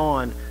early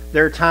on,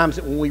 there are times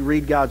that when we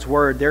read God's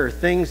Word, there are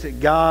things that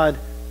God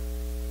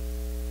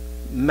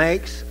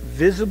makes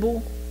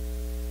visible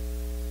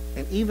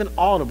and even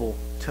audible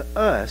to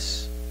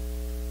us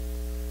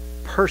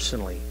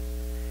personally.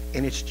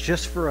 And it's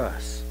just for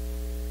us.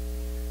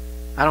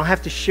 I don't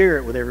have to share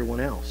it with everyone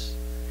else.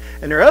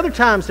 And there are other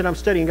times that I'm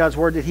studying God's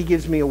Word that He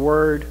gives me a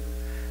word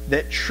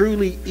that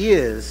truly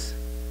is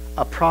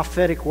a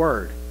prophetic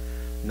word.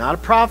 Not a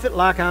prophet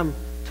like I'm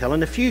telling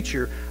the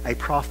future. A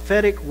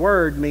prophetic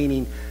word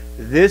meaning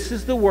this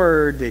is the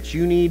word that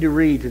you need to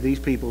read to these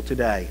people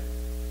today.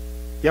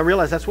 Y'all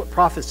realize that's what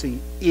prophecy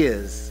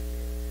is.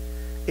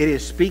 It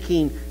is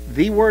speaking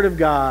the Word of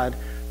God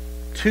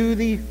to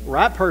the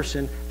right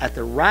person at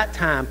the right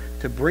time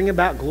to bring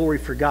about glory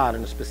for God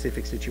in a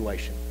specific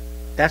situation.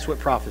 That's what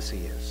prophecy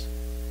is.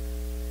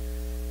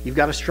 You've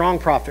got a strong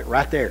prophet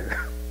right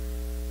there.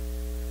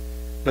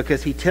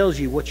 Because he tells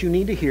you what you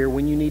need to hear,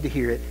 when you need to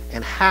hear it,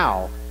 and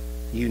how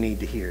you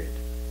need to hear it.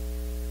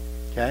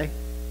 Okay?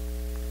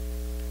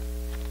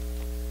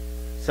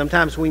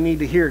 Sometimes we need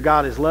to hear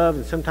God is love,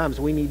 and sometimes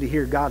we need to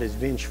hear God is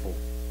vengeful.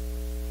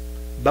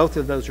 Both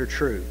of those are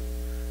true.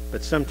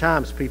 But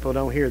sometimes people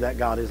don't hear that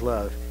God is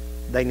love.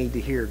 They need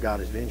to hear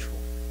God is vengeful.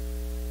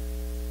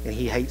 And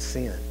He hates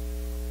sin.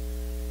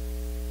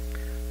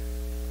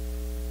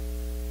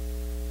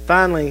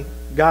 Finally,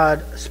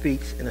 God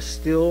speaks in a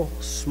still,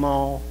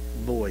 small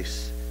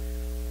voice.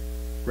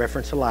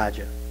 Reference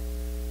Elijah.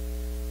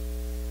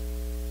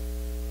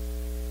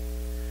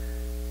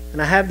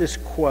 And I have this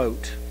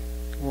quote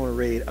I want to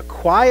read. A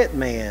quiet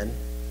man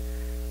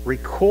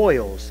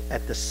recoils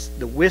at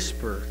the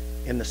whisper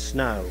in the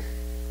snow,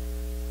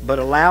 but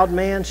a loud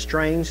man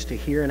strains to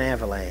hear an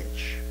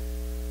avalanche.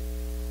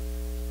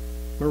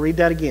 I'm going to read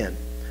that again.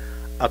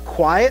 A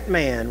quiet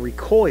man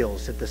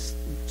recoils at the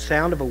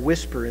sound of a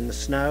whisper in the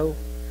snow,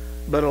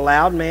 but a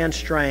loud man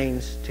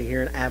strains to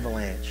hear an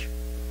avalanche.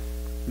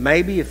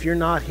 Maybe if you're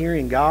not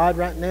hearing God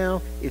right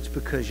now, it's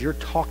because you're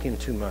talking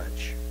too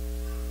much.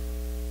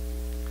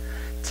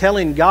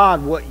 Telling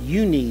God what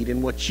you need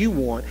and what you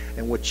want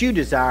and what you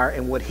desire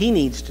and what He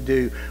needs to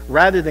do,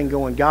 rather than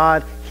going,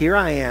 God, here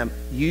I am,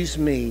 use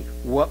me,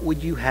 what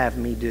would you have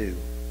me do?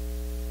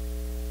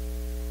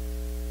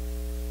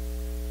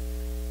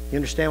 You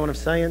understand what I'm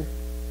saying?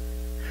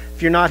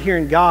 If you're not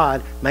hearing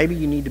God, maybe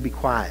you need to be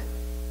quiet.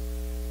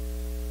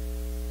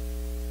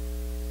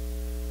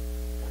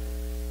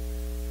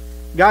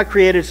 God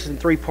created us in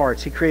three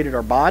parts. He created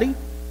our body.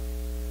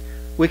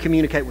 We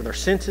communicate with our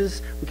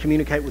senses. We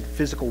communicate with the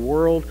physical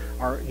world,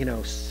 our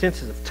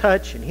senses of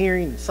touch and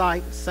hearing and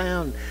sight and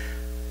sound.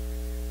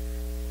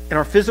 And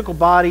our physical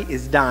body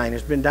is dying.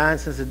 It's been dying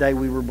since the day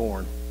we were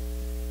born.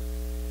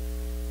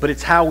 but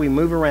it's how we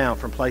move around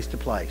from place to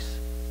place.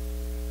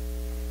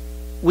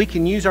 We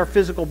can use our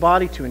physical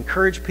body to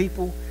encourage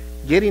people.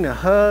 Getting a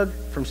hug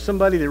from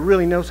somebody that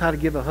really knows how to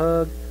give a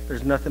hug,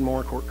 there's nothing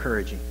more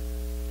encouraging.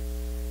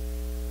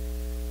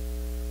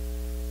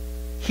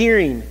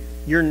 Hearing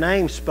your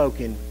name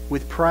spoken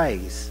with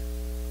praise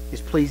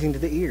is pleasing to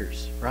the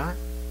ears, right?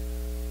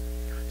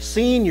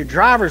 Seeing your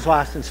driver's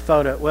license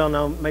photo, well,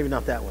 no, maybe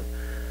not that one.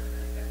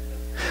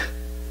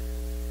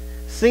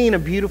 Seeing a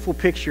beautiful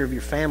picture of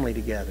your family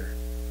together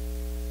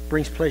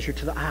brings pleasure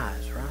to the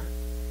eyes, right?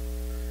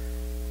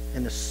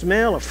 And the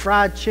smell of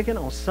fried chicken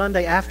on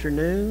Sunday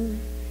afternoon.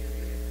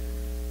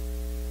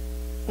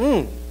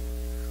 And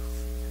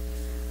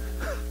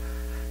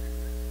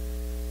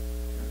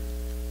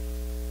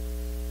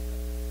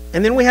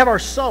then we have our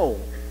soul.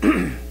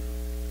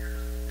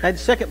 The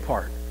second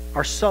part,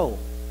 our soul.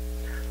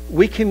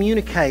 We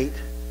communicate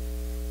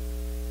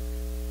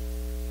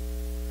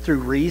through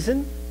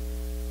reason,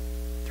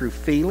 through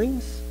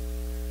feelings,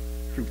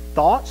 through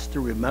thoughts,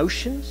 through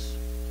emotions.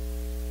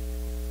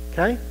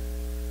 Okay?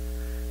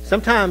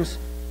 Sometimes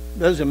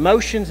those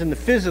emotions and the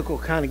physical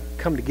kind of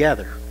come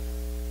together.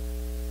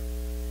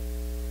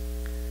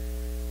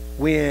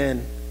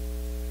 When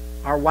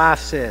our wife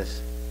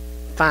says,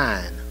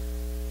 fine.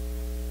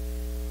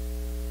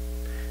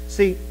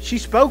 See,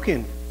 she's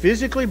spoken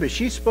physically, but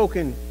she's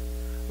spoken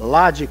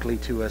logically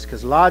to us,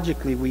 because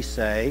logically we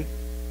say,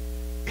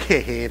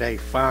 it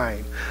ain't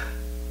fine.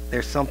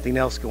 There's something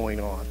else going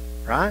on,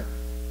 right?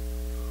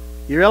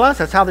 You realize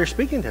that's how they're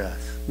speaking to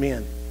us,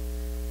 men.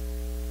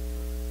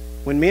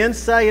 When men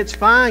say it's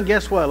fine,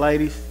 guess what,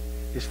 ladies?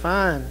 It's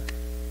fine.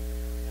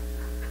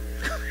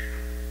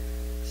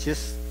 It's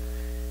just,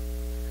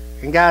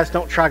 and guys,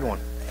 don't try going,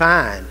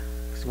 fine.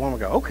 Because the woman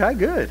will go, okay,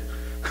 good.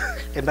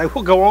 And they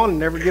will go on and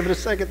never give it a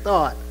second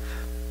thought.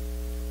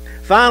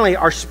 Finally,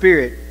 our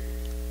spirit.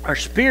 Our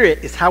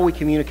spirit is how we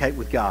communicate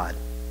with God.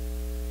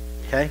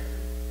 Okay?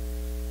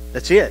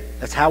 That's it.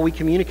 That's how we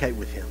communicate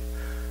with Him.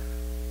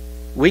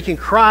 We can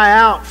cry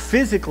out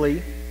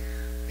physically,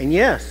 and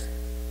yes,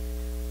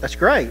 that's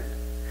great.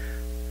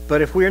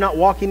 But if we are not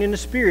walking in the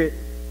Spirit,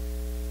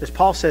 as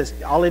Paul says,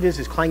 all it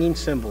is clanging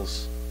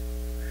cymbals.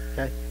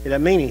 Okay? It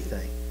doesn't mean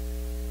anything.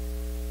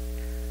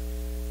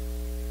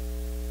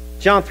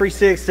 John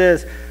 3:6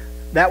 says,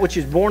 that which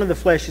is born of the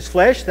flesh is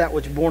flesh, that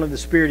which is born of the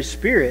Spirit is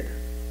spirit.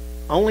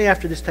 Only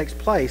after this takes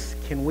place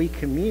can we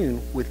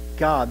commune with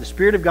God. The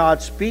Spirit of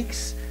God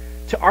speaks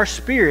to our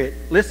spirit,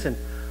 listen,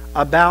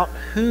 about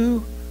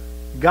who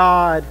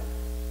God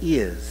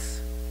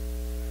is.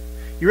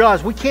 You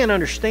realize we can't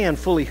understand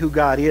fully who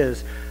God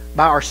is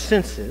by our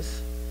senses,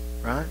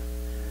 right?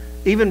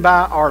 Even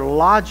by our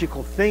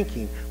logical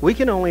thinking. We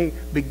can only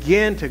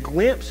begin to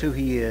glimpse who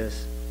He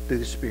is through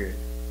the Spirit.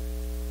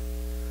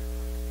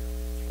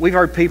 We've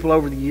heard people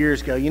over the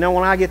years go, you know,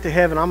 when I get to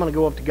heaven, I'm going to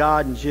go up to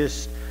God and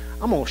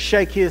I'm going to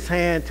shake His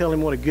hand, tell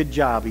Him what a good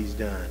job He's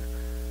done.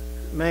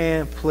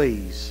 Man,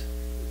 please.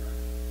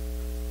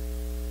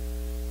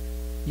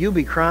 You'll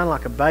be crying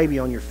like a baby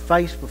on your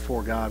face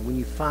before God when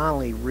you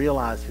finally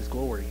realize His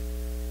glory.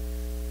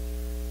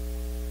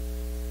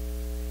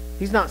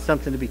 He's not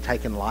something to be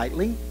taken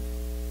lightly.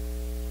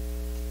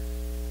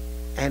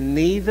 And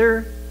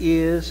neither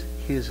is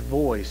His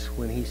voice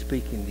when He's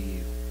speaking to you.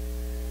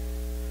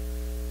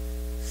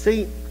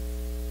 See,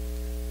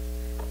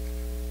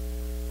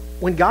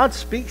 when God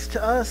speaks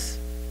to us,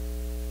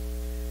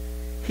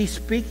 He's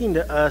speaking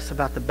to us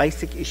about the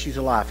basic issues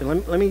of life.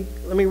 And let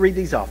me read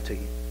these off to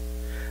you.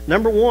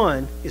 Number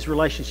one is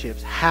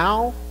relationships.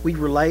 How we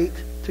relate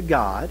to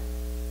God.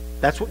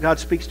 That's what God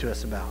speaks to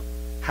us about.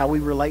 How we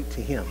relate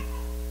to Him.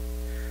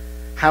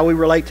 How we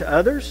relate to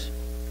others.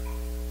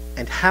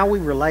 And how we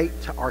relate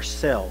to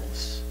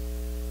ourselves.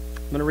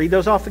 I'm going to read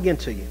those off again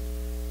to you.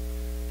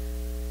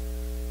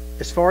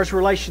 As far as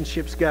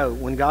relationships go,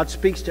 when God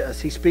speaks to us,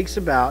 He speaks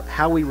about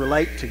how we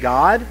relate to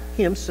God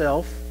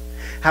Himself,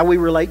 how we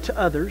relate to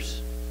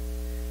others,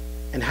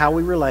 and how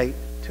we relate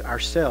to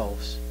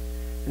ourselves.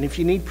 And if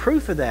you need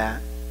proof of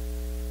that,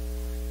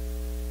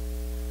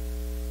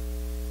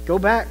 go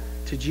back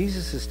to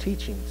Jesus'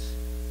 teachings.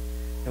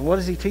 And what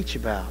does He teach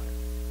about?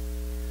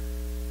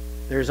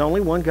 There is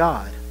only one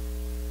God.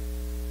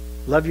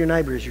 Love your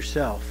neighbor as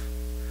yourself.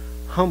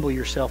 Humble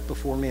yourself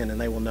before men,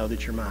 and they will know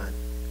that you're mine.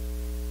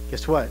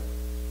 Guess what?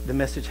 The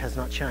message has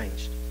not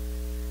changed.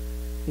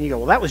 And you go,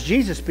 well, that was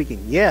Jesus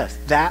speaking. Yes,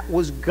 that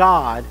was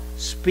God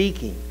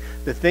speaking.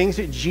 The things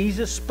that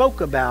Jesus spoke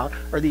about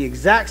are the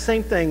exact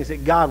same things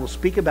that God will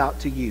speak about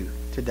to you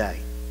today.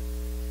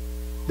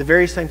 The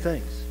very same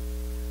things.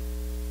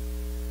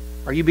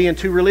 Are you being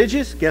too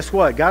religious? Guess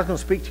what? God's going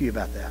to speak to you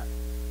about that.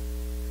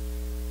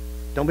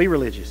 Don't be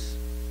religious.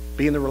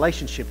 Be in the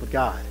relationship with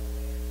God.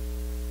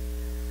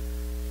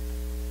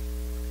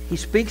 He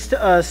speaks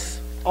to us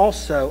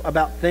also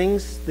about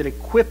things that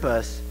equip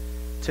us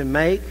to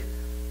make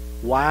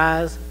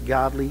wise,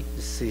 godly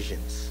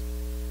decisions.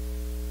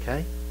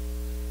 Okay?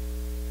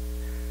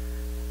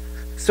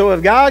 So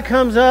if God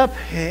comes up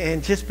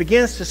and just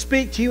begins to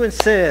speak to you and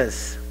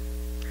says,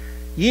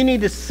 You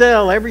need to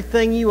sell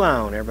everything you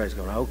own. Everybody's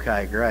going,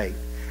 okay, great.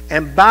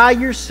 And buy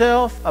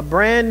yourself a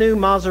brand new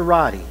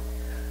Maserati.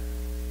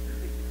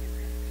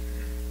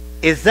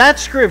 Is that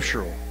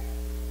scriptural?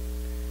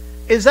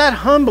 Is that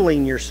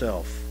humbling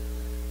yourself?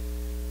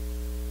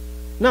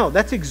 No,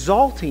 that's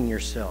exalting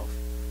yourself.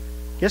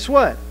 Guess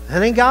what?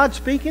 That ain't God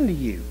speaking to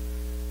you.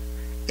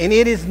 And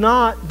it is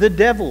not the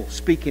devil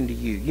speaking to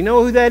you. You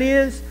know who that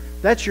is?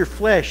 That's your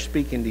flesh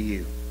speaking to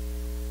you.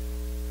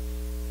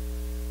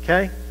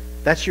 Okay?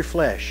 That's your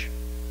flesh.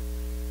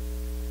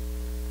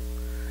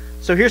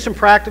 So here's some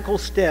practical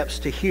steps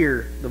to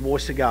hear the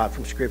voice of God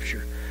from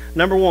Scripture.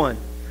 Number one,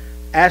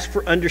 ask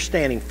for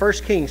understanding. 1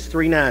 Kings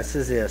 3:9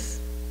 says this.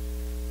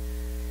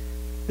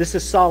 This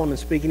is Solomon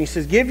speaking. He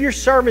says, "Give your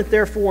servant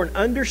therefore an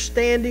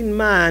understanding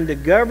mind to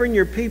govern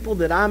your people,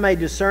 that I may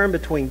discern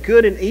between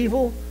good and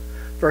evil.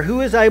 For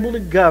who is able to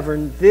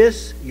govern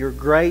this your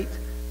great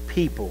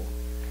people?"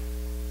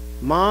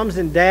 Moms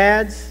and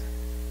dads,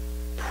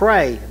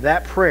 pray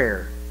that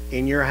prayer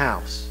in your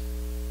house.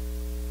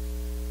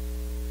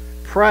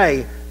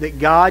 Pray that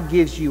God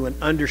gives you an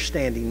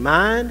understanding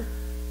mind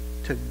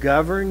to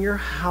govern your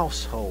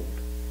household.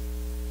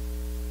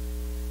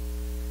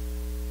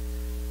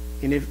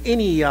 And if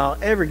any of y'all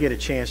ever get a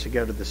chance to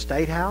go to the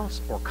State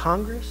House or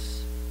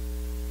Congress,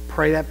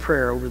 pray that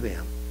prayer over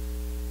them,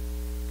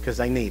 because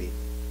they need it.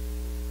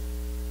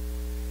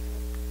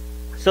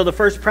 So the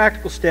first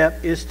practical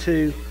step is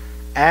to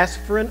ask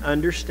for an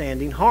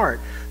understanding heart.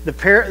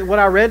 What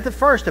I read at the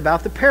first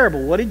about the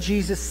parable, what did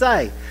Jesus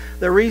say?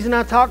 The reason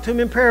I talk to them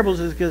in parables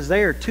is because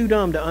they are too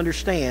dumb to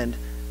understand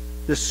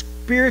the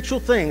spiritual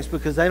things,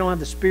 because they don't have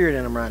the Spirit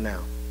in them right now.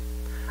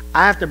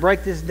 I have to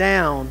break this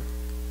down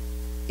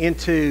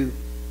into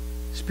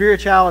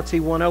Spirituality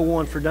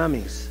 101 for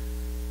Dummies.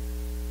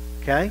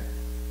 Okay?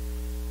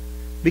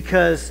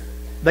 Because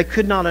they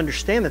could not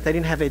understand that. They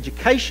didn't have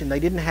education. They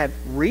didn't have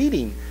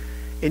reading.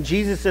 And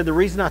Jesus said, the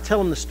reason I tell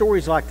them the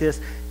stories like this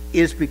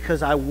is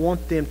because I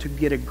want them to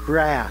get a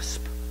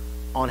grasp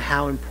on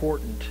how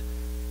important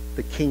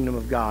the kingdom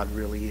of God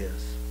really is.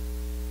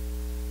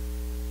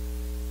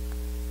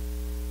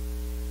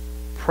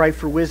 Pray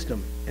for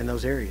wisdom in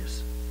those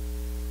areas.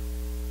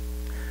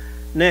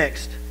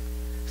 Next,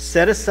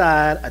 set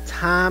aside a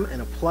time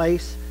and a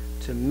place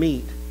to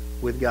meet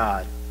with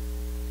God.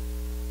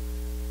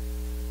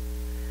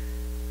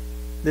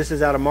 This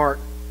is out of Mark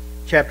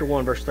chapter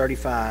 1, verse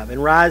 35.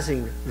 "And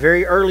rising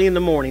very early in the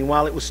morning,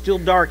 while it was still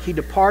dark, he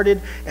departed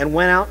and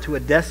went out to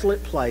a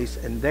desolate place,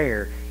 and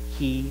there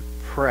he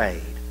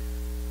prayed."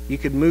 You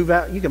could move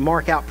out, you could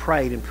mark out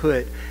prayed and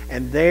put,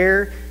 and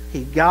there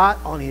he got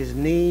on his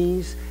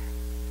knees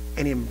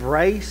and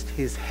embraced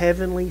his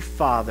heavenly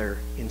Father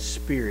in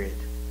spirit,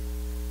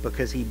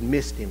 because he'd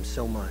missed him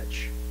so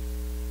much.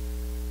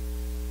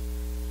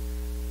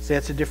 See,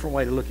 that's a different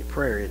way to look at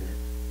prayer, isn't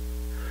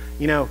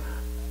it? You know,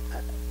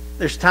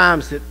 there's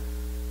times that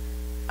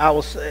I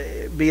will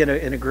be in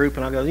a group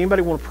and I'll go, "Does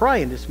anybody want to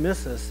pray?" and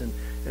dismiss us, and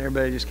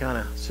everybody just kind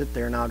of sit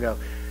there, and I'll go,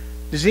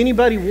 "Does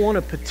anybody want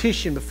to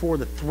petition before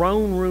the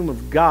throne room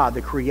of God,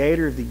 the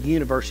creator of the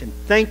universe, and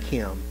thank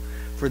him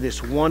for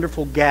this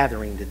wonderful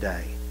gathering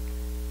today?"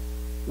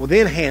 Well,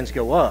 then hands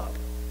go up.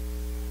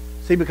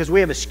 See, because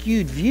we have a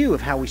skewed view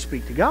of how we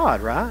speak to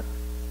God, right?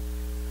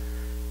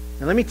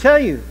 And let me tell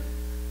you,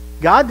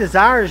 God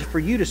desires for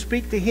you to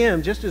speak to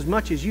him just as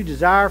much as you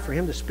desire for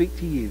him to speak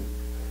to you.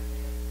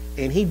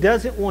 And he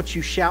doesn't want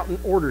you shouting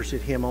orders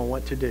at him on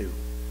what to do.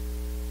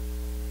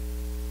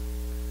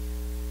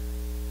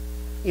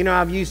 You know,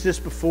 I've used this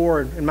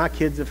before, and my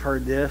kids have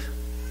heard this.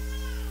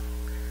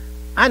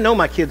 I know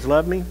my kids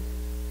love me,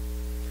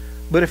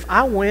 but if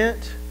I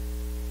went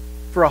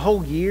for a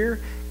whole year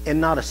and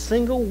not a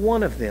single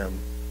one of them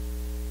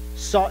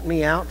sought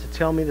me out to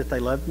tell me that they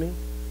loved me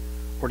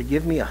or to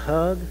give me a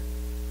hug,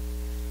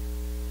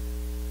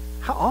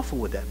 how awful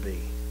would that be?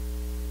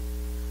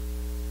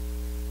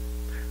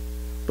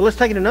 But let's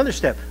take it another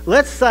step.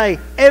 Let's say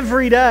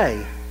every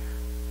day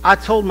I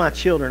told my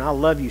children, "I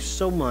love you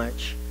so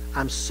much.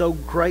 I'm so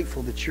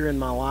grateful that you're in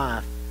my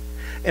life."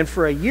 And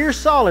for a year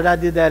solid, I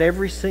did that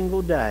every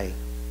single day.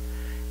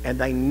 And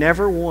they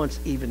never once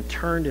even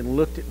turned and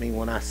looked at me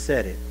when I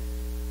said it.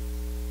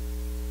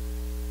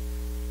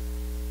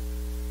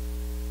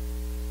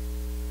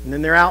 And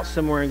then they're out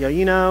somewhere and go,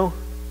 "You know,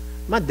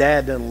 my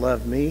dad doesn't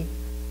love me.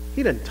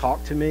 He doesn't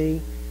talk to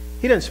me.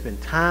 He doesn't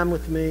spend time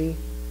with me."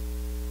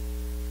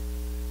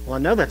 Well, I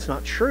know that's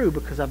not true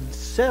because I've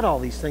said all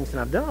these things and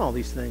I've done all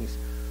these things.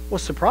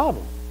 What's the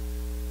problem?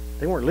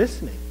 They weren't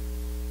listening.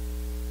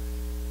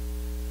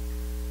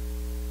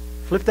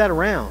 Flip that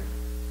around.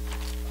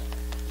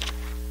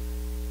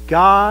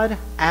 God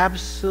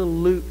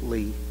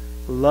absolutely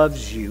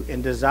loves you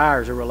and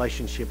desires a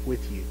relationship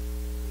with you.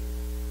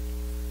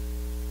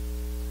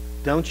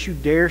 Don't you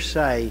dare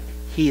say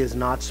he is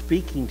not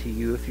speaking to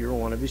you if you're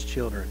one of his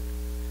children.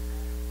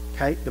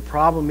 Okay? The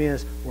problem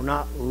is we're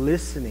not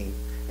listening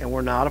and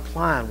we're not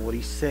applying what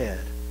he said.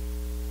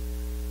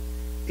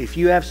 If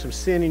you have some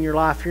sin in your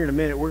life here in a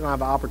minute, we're going to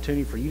have an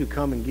opportunity for you to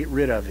come and get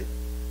rid of it.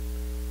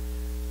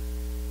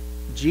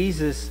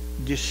 Jesus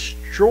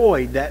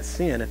destroyed that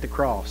sin at the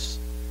cross.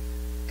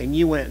 And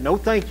you went, no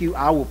thank you,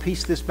 I will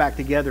piece this back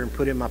together and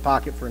put it in my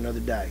pocket for another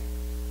day.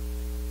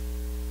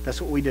 That's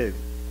what we do.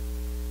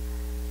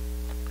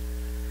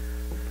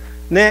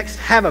 Next,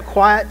 have a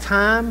quiet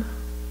time,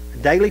 a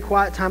daily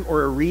quiet time,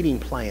 or a reading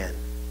plan.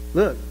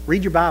 Look,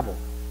 read your Bible.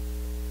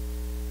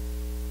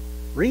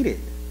 Read it.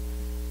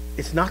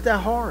 It's not that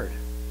hard.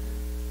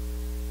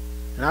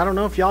 And I don't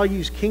know if y'all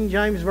use King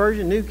James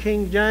Version, New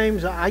King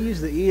James. I use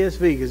the ESV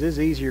because it's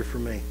easier for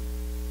me.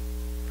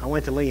 I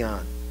went to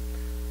Leon.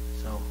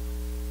 So.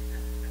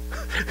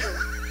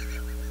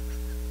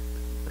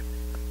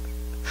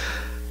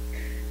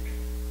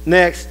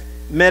 Next,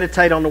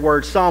 meditate on the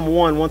Word. Psalm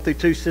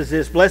 1:1-2 says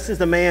this: Blessed is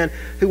the man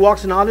who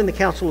walks not in the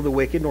counsel of the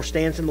wicked, nor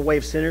stands in the way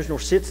of sinners, nor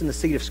sits in the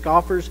seat of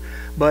scoffers,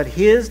 but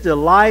his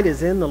delight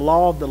is in the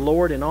law of the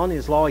Lord, and on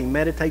his law he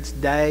meditates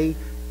day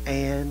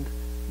and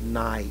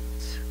night.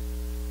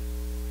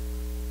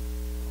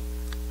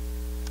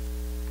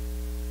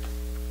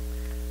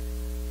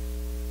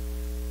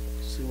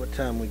 Let's see what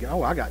time we got.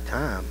 Oh, I got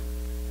time.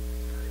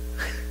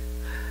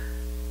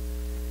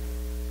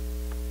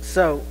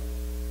 So,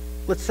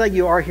 let's say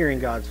you are hearing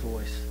God's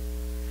voice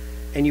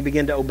and you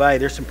begin to obey.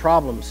 There's some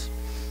problems.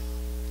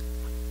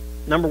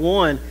 Number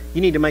one, you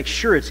need to make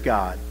sure it's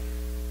God.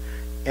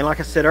 And like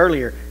I said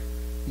earlier,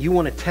 you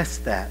want to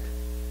test that.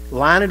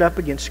 Line it up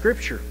against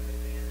Scripture.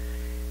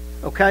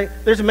 Okay?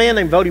 There's a man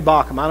named Vodi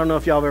Bakum. I don't know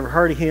if y'all have ever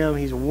heard of him.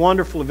 He's a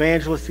wonderful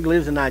evangelist. He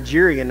lives in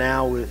Nigeria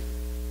now with,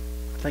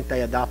 I think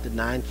they adopted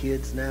 9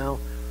 kids now.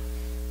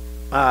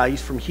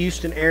 He's from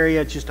Houston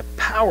area. Just a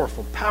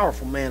powerful,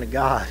 powerful man of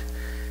God.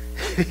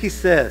 He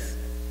says,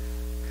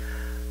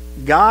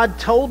 God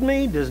told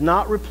me does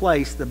not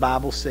replace the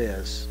Bible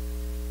says.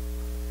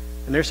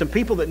 And there's some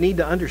people that need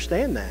to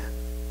understand that.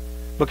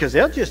 Because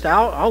they'll just,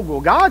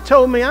 well, God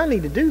told me I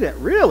need to do that.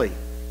 Really?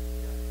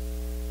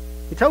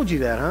 He told you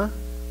that, huh?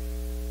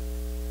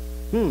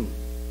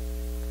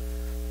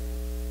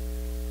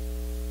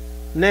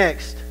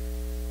 Next.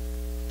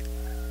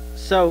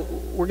 So,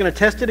 we're going to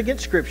test it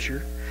against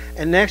Scripture.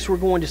 And next, we're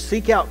going to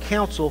seek out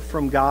counsel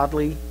from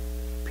godly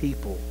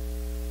people.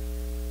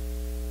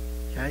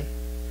 Okay?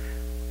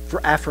 For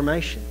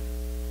affirmation.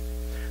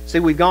 See,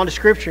 we've gone to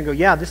Scripture and go,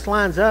 yeah, this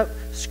lines up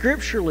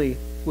scripturally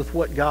with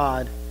what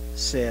God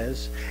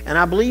says. And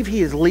I believe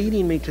He is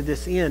leading me to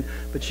this end.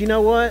 But you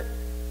know what?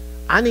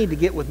 I need to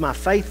get with my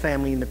faith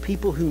family and the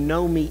people who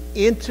know me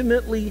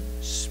intimately,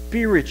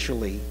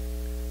 spiritually,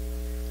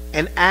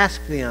 and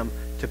ask them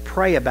to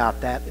pray about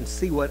that and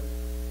see what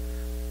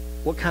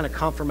kind of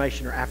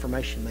confirmation or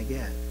affirmation they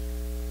get.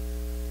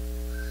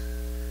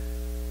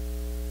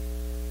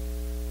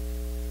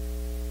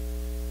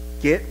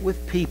 Get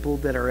with people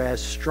that are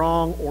as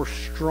strong or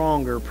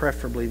stronger,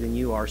 preferably, than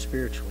you are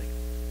spiritually.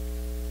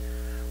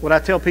 What I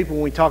tell people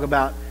when we talk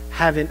about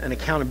having an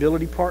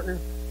accountability partner,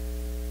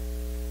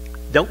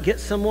 don't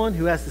get someone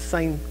who has the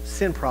same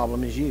sin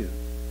problem as you,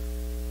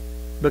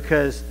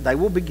 because they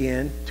will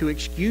begin to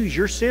excuse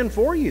your sin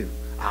for you.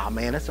 Oh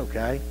man, that's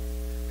okay.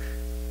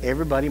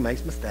 Everybody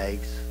makes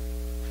mistakes.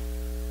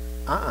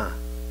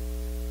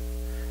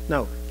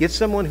 No, get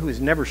someone who has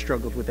never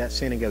struggled with that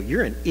sin and go,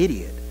 you're an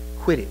idiot.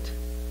 Quit it.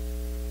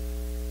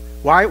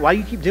 Why do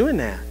you keep doing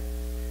that?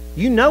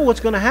 You know what's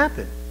going to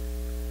happen.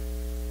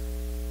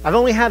 I've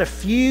only had a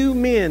few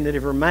men that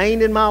have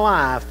remained in my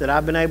life that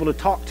I've been able to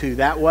talk to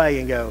that way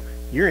and go,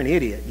 you're an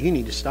idiot. You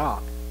need to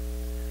stop.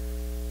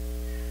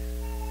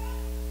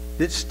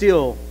 That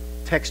still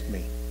text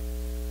me.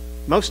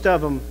 Most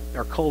of them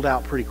are culled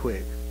out pretty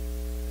quick.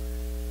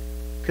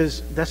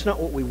 Because that's not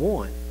what we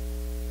want.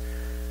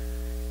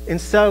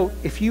 And so,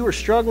 if you are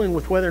struggling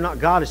with whether or not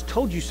God has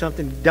told you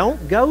something,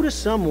 don't go to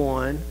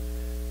someone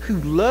who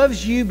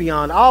loves you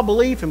beyond all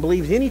belief and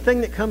believes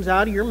anything that comes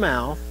out of your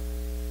mouth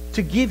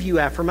to give you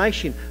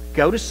affirmation.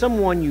 Go to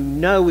someone you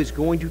know is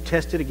going to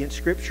test it against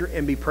Scripture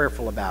and be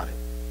prayerful about it.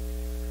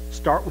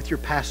 Start with your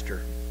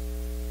pastor.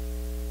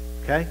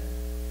 Okay?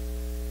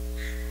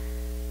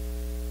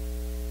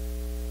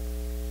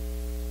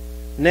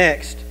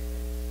 Next,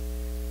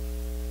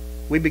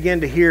 we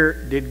begin to hear,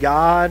 did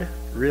God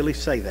really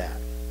say that?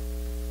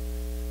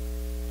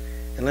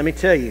 And let me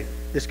tell you,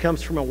 this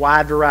comes from a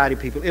wide variety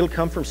of people. It'll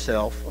come from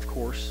self, of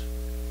course.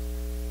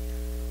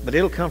 But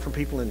it'll come from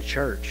people in the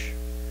church.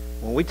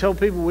 When we told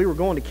people we were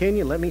going to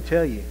Kenya, let me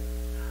tell you,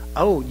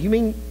 oh, you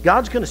mean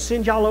God's going to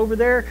send y'all over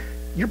there?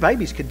 Your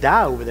babies could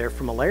die over there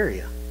from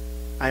malaria.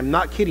 I am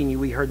not kidding you.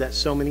 We heard that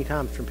so many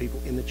times from people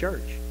in the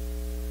church.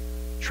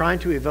 Trying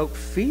to evoke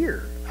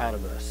fear out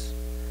of us.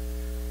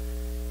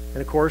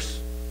 And of course,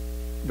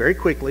 very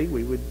quickly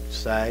we would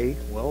say,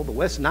 well, the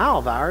West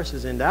Nile virus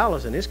is in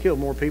Dallas and it's killed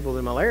more people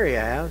than malaria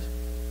has.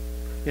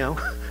 You know.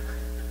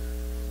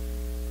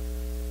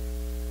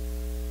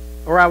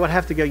 Or I would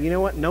have to go, you know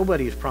what?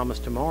 Nobody is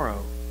promised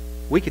tomorrow.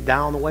 We could die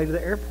on the way to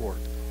the airport.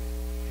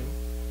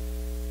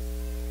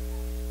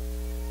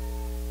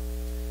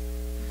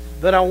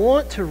 But I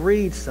want to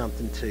read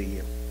something to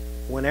you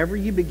whenever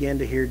you begin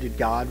to hear, did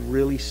God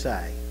really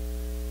say?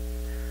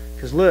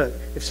 Because look,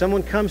 if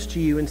someone comes to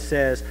you and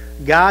says,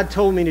 God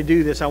told me to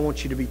do this, I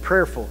want you to be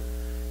prayerful,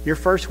 your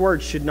first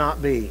words should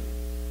not be,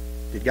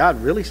 did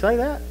God really say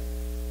that?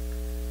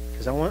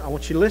 Because I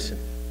want you to listen.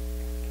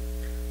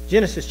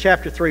 Genesis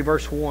chapter 3,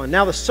 verse 1.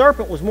 Now the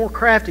serpent was more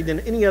crafty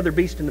than any other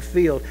beast in the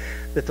field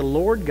that the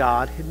Lord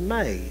God had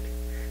made.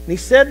 And he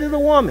said to the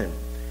woman,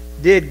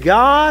 did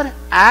God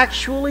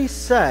actually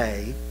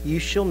say, you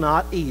shall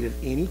not eat of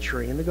any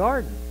tree in the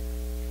garden?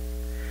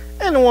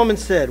 And the woman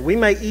said, we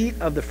may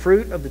eat of the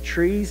fruit of the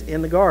trees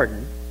in the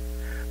garden.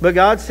 But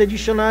God said, you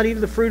shall not eat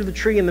of the fruit of the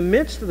tree in the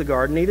midst of the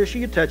garden, neither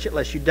shall you touch it,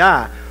 lest you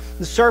die.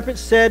 The serpent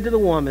said to the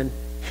woman,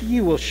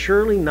 you will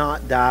surely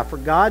not die, for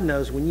God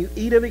knows when you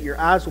eat of it, your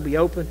eyes will be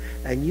open,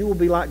 and you will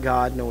be like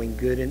God, knowing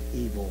good and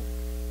evil.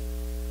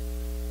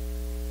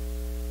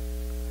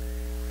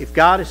 If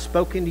God has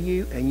spoken to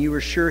you, and you are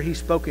sure He's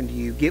spoken to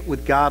you, get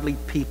with godly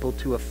people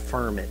to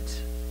affirm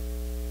it.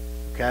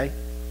 Okay?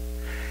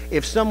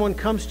 If someone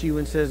comes to you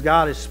and says,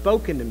 God has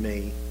spoken to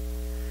me,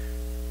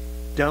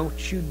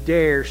 don't you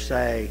dare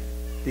say,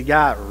 did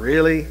God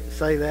really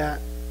say that?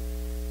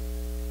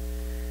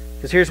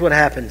 Because here's what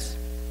happens.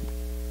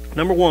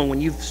 Number one, when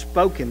you've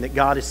spoken that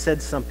God has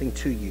said something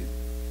to you,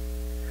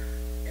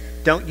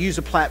 don't use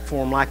a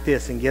platform like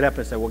this and get up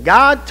and say, well,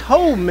 God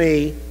told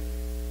me.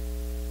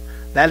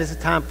 That is a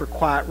time for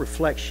quiet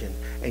reflection.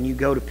 And you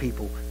go to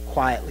people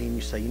quietly and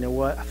you say, you know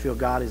what? I feel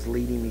God is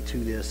leading me to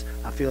this.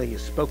 I feel He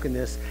has spoken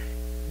this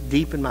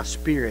deep in my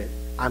spirit.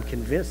 I'm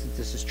convinced that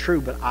this is true,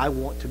 but I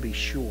want to be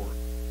sure.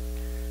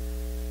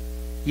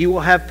 You will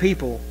have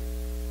people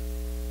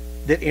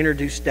that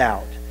introduce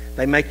doubt.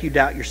 They make you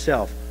doubt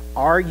yourself.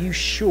 Are you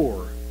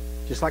sure?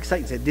 Just like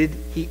Satan said, did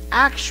he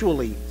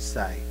actually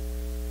say?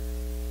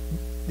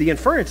 The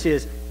inference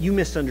is you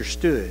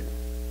misunderstood.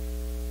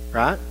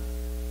 Right?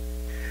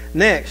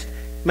 Next,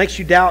 makes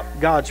you doubt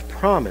God's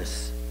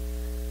promise.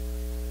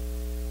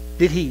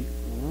 Did He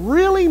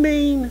really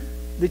mean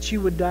that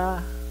you would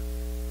die?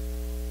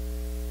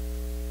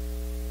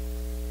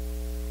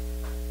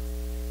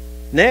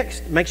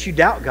 Next, makes you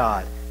doubt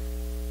God.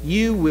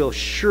 You will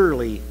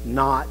surely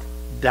not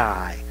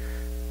die.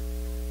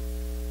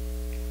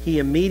 He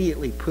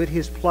immediately put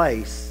His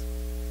place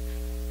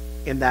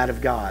in that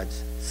of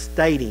God's,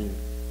 stating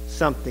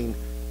something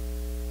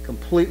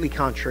completely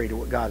contrary to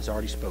what God has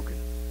already spoken.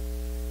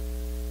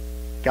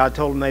 God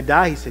told him they'd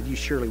die. He said, you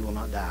surely will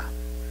not die.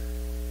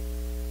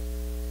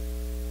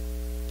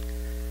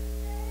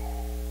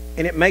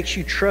 And it makes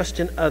you trust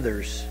in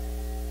others.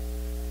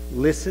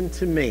 Listen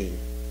to me.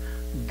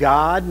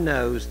 God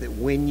knows that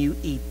when you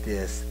eat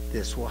this,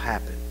 this will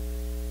happen.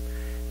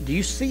 Do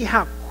you see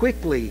how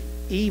quickly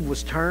Eve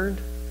was turned?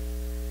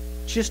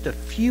 Just a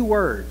few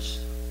words.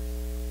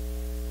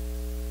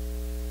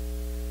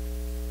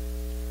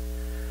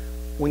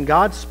 When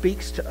God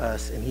speaks to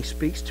us, and He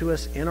speaks to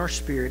us in our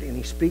spirit, and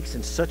He speaks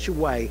in such a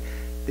way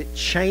that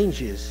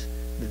changes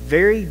the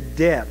very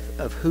depth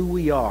of who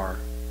we are,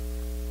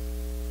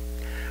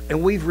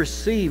 and we've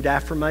received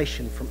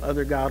affirmation from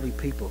other godly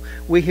people,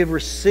 we have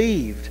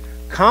received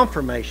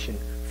confirmation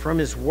from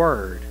His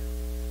Word,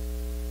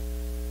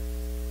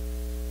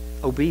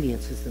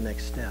 obedience is the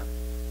next step.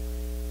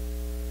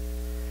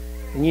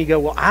 And you go,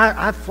 well,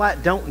 I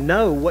flat don't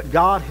know what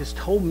God has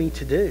told me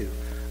to do.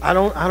 I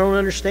don't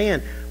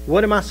understand.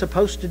 What am I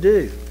supposed to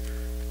do?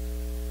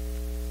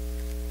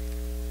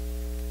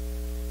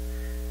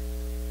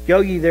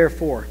 Go ye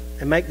therefore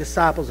and make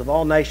disciples of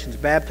all nations,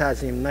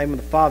 baptizing them in the name of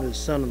the Father, the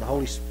Son, and the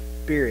Holy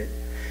Spirit,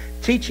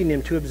 teaching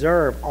them to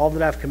observe all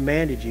that I've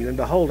commanded you. And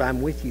behold,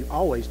 I'm with you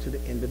always to the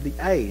end of the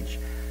age.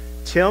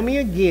 Tell me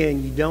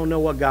again you don't know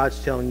what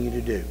God's telling you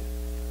to do.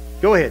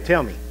 Go ahead,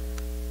 tell me.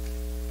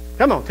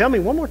 Come on, tell me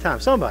one more time.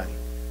 Somebody.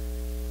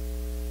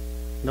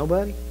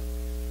 Nobody?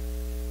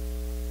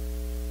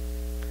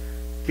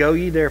 Go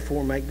ye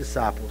therefore, make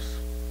disciples.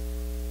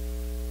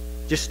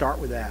 Just start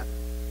with that.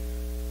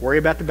 Worry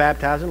about the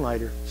baptizing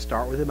later.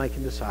 Start with the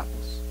making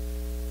disciples.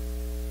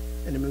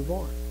 And then move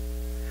on.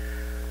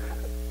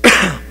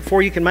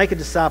 Before you can make a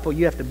disciple,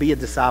 you have to be a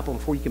disciple.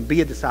 Before you can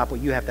be a disciple,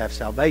 you have to have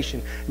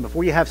salvation. And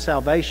before you have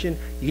salvation,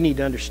 you need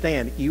to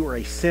understand that you are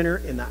a sinner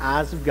in the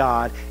eyes of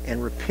God,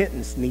 and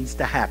repentance needs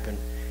to happen.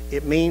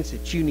 It means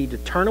that you need to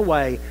turn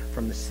away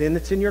from the sin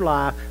that's in your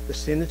life, the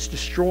sin that's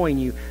destroying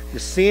you,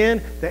 the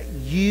sin that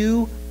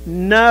you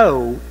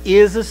know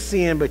is a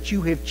sin, but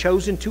you have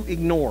chosen to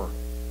ignore.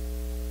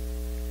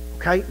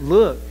 Okay?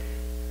 Look.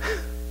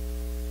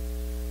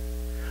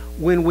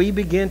 When we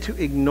begin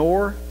to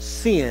ignore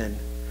sin,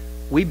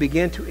 we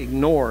begin to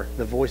ignore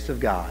the voice of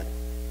God.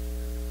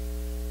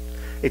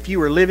 If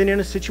you are living in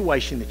a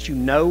situation that you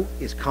know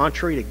is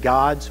contrary to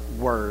God's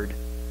Word,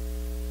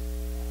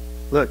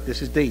 look,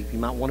 this is deep. You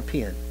might want a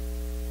pen.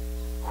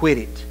 Quit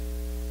it.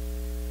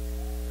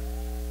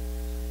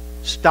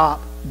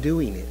 Stop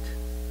doing it.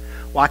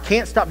 Well, I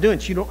can't stop doing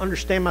it. You don't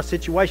understand my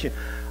situation.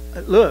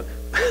 Look,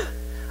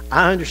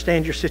 I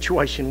understand your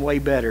situation way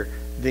better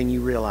than you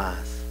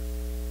realize.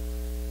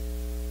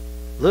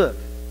 Look,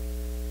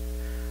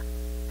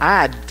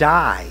 I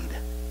died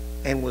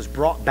and was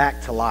brought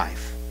back to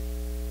life.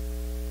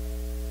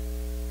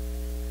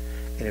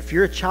 And if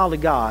you're a child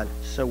of God,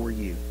 so are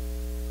you.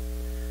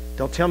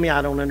 Don't tell me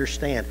I don't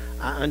understand.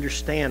 I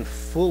understand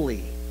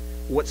fully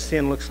what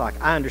sin looks like.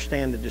 I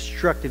understand the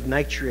destructive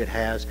nature it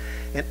has.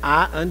 And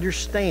I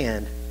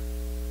understand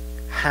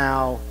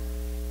how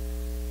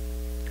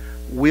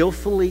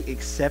willfully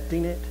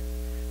accepting it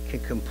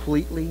can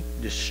completely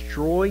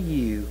destroy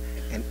you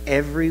and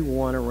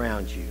everyone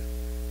around you.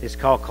 It's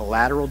called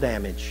collateral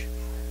damage.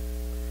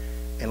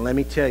 And let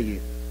me tell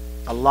you,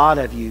 a lot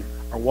of you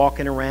are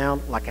walking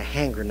around like a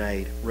hand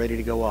grenade ready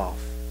to go off.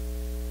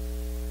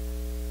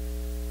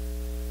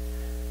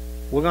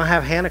 We're going to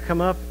have Hannah come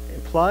up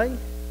and play.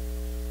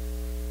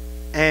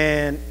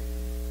 And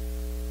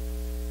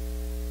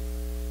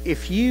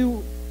if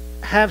you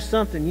have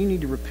something you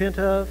need to repent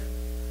of,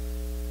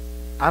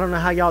 I don't know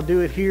how y'all do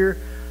it here.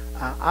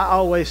 I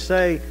always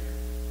say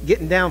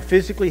getting down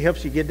physically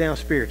helps you get down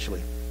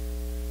spiritually.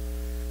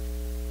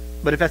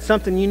 But if that's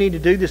something you need to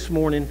do this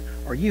morning,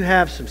 or you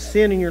have some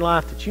sin in your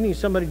life that you need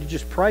somebody to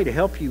just pray to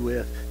help you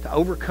with, to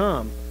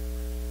overcome,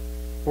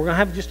 we're going to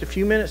have just a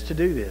few minutes to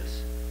do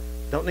this.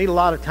 Don't need a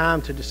lot of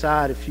time to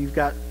decide if you've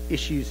got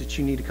issues that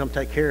you need to come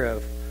take care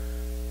of.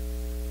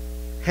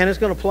 Hannah's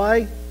going to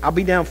play. I'll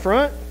be down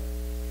front.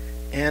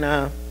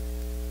 And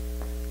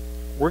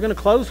we're going to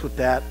close with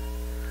that.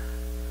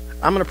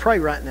 I'm going to pray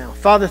right now.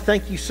 Father,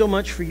 thank you so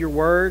much for your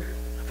word.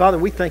 Father,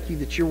 we thank you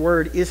that your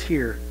word is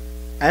here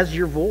as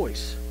your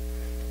voice.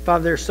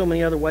 Father, there are so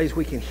many other ways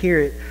we can hear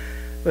it.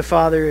 But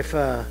Father, if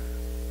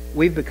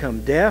we've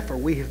become deaf or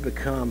we have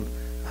become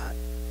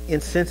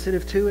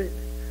insensitive to it,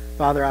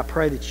 Father, I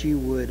pray that you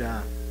would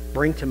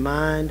bring to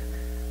mind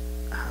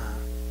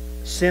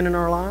sin in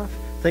our life,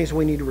 things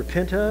we need to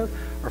repent of,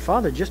 or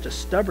Father, just a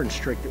stubborn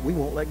streak that we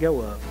won't let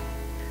go of.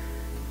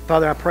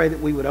 Father, I pray that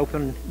we would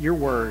open your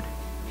word,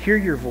 hear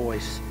your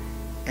voice,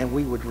 and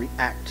we would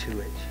react to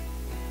it.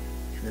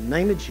 In the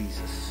name of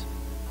Jesus,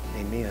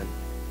 amen.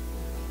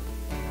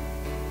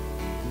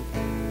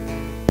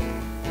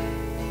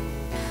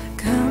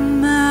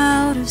 Come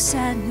out of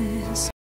sadness.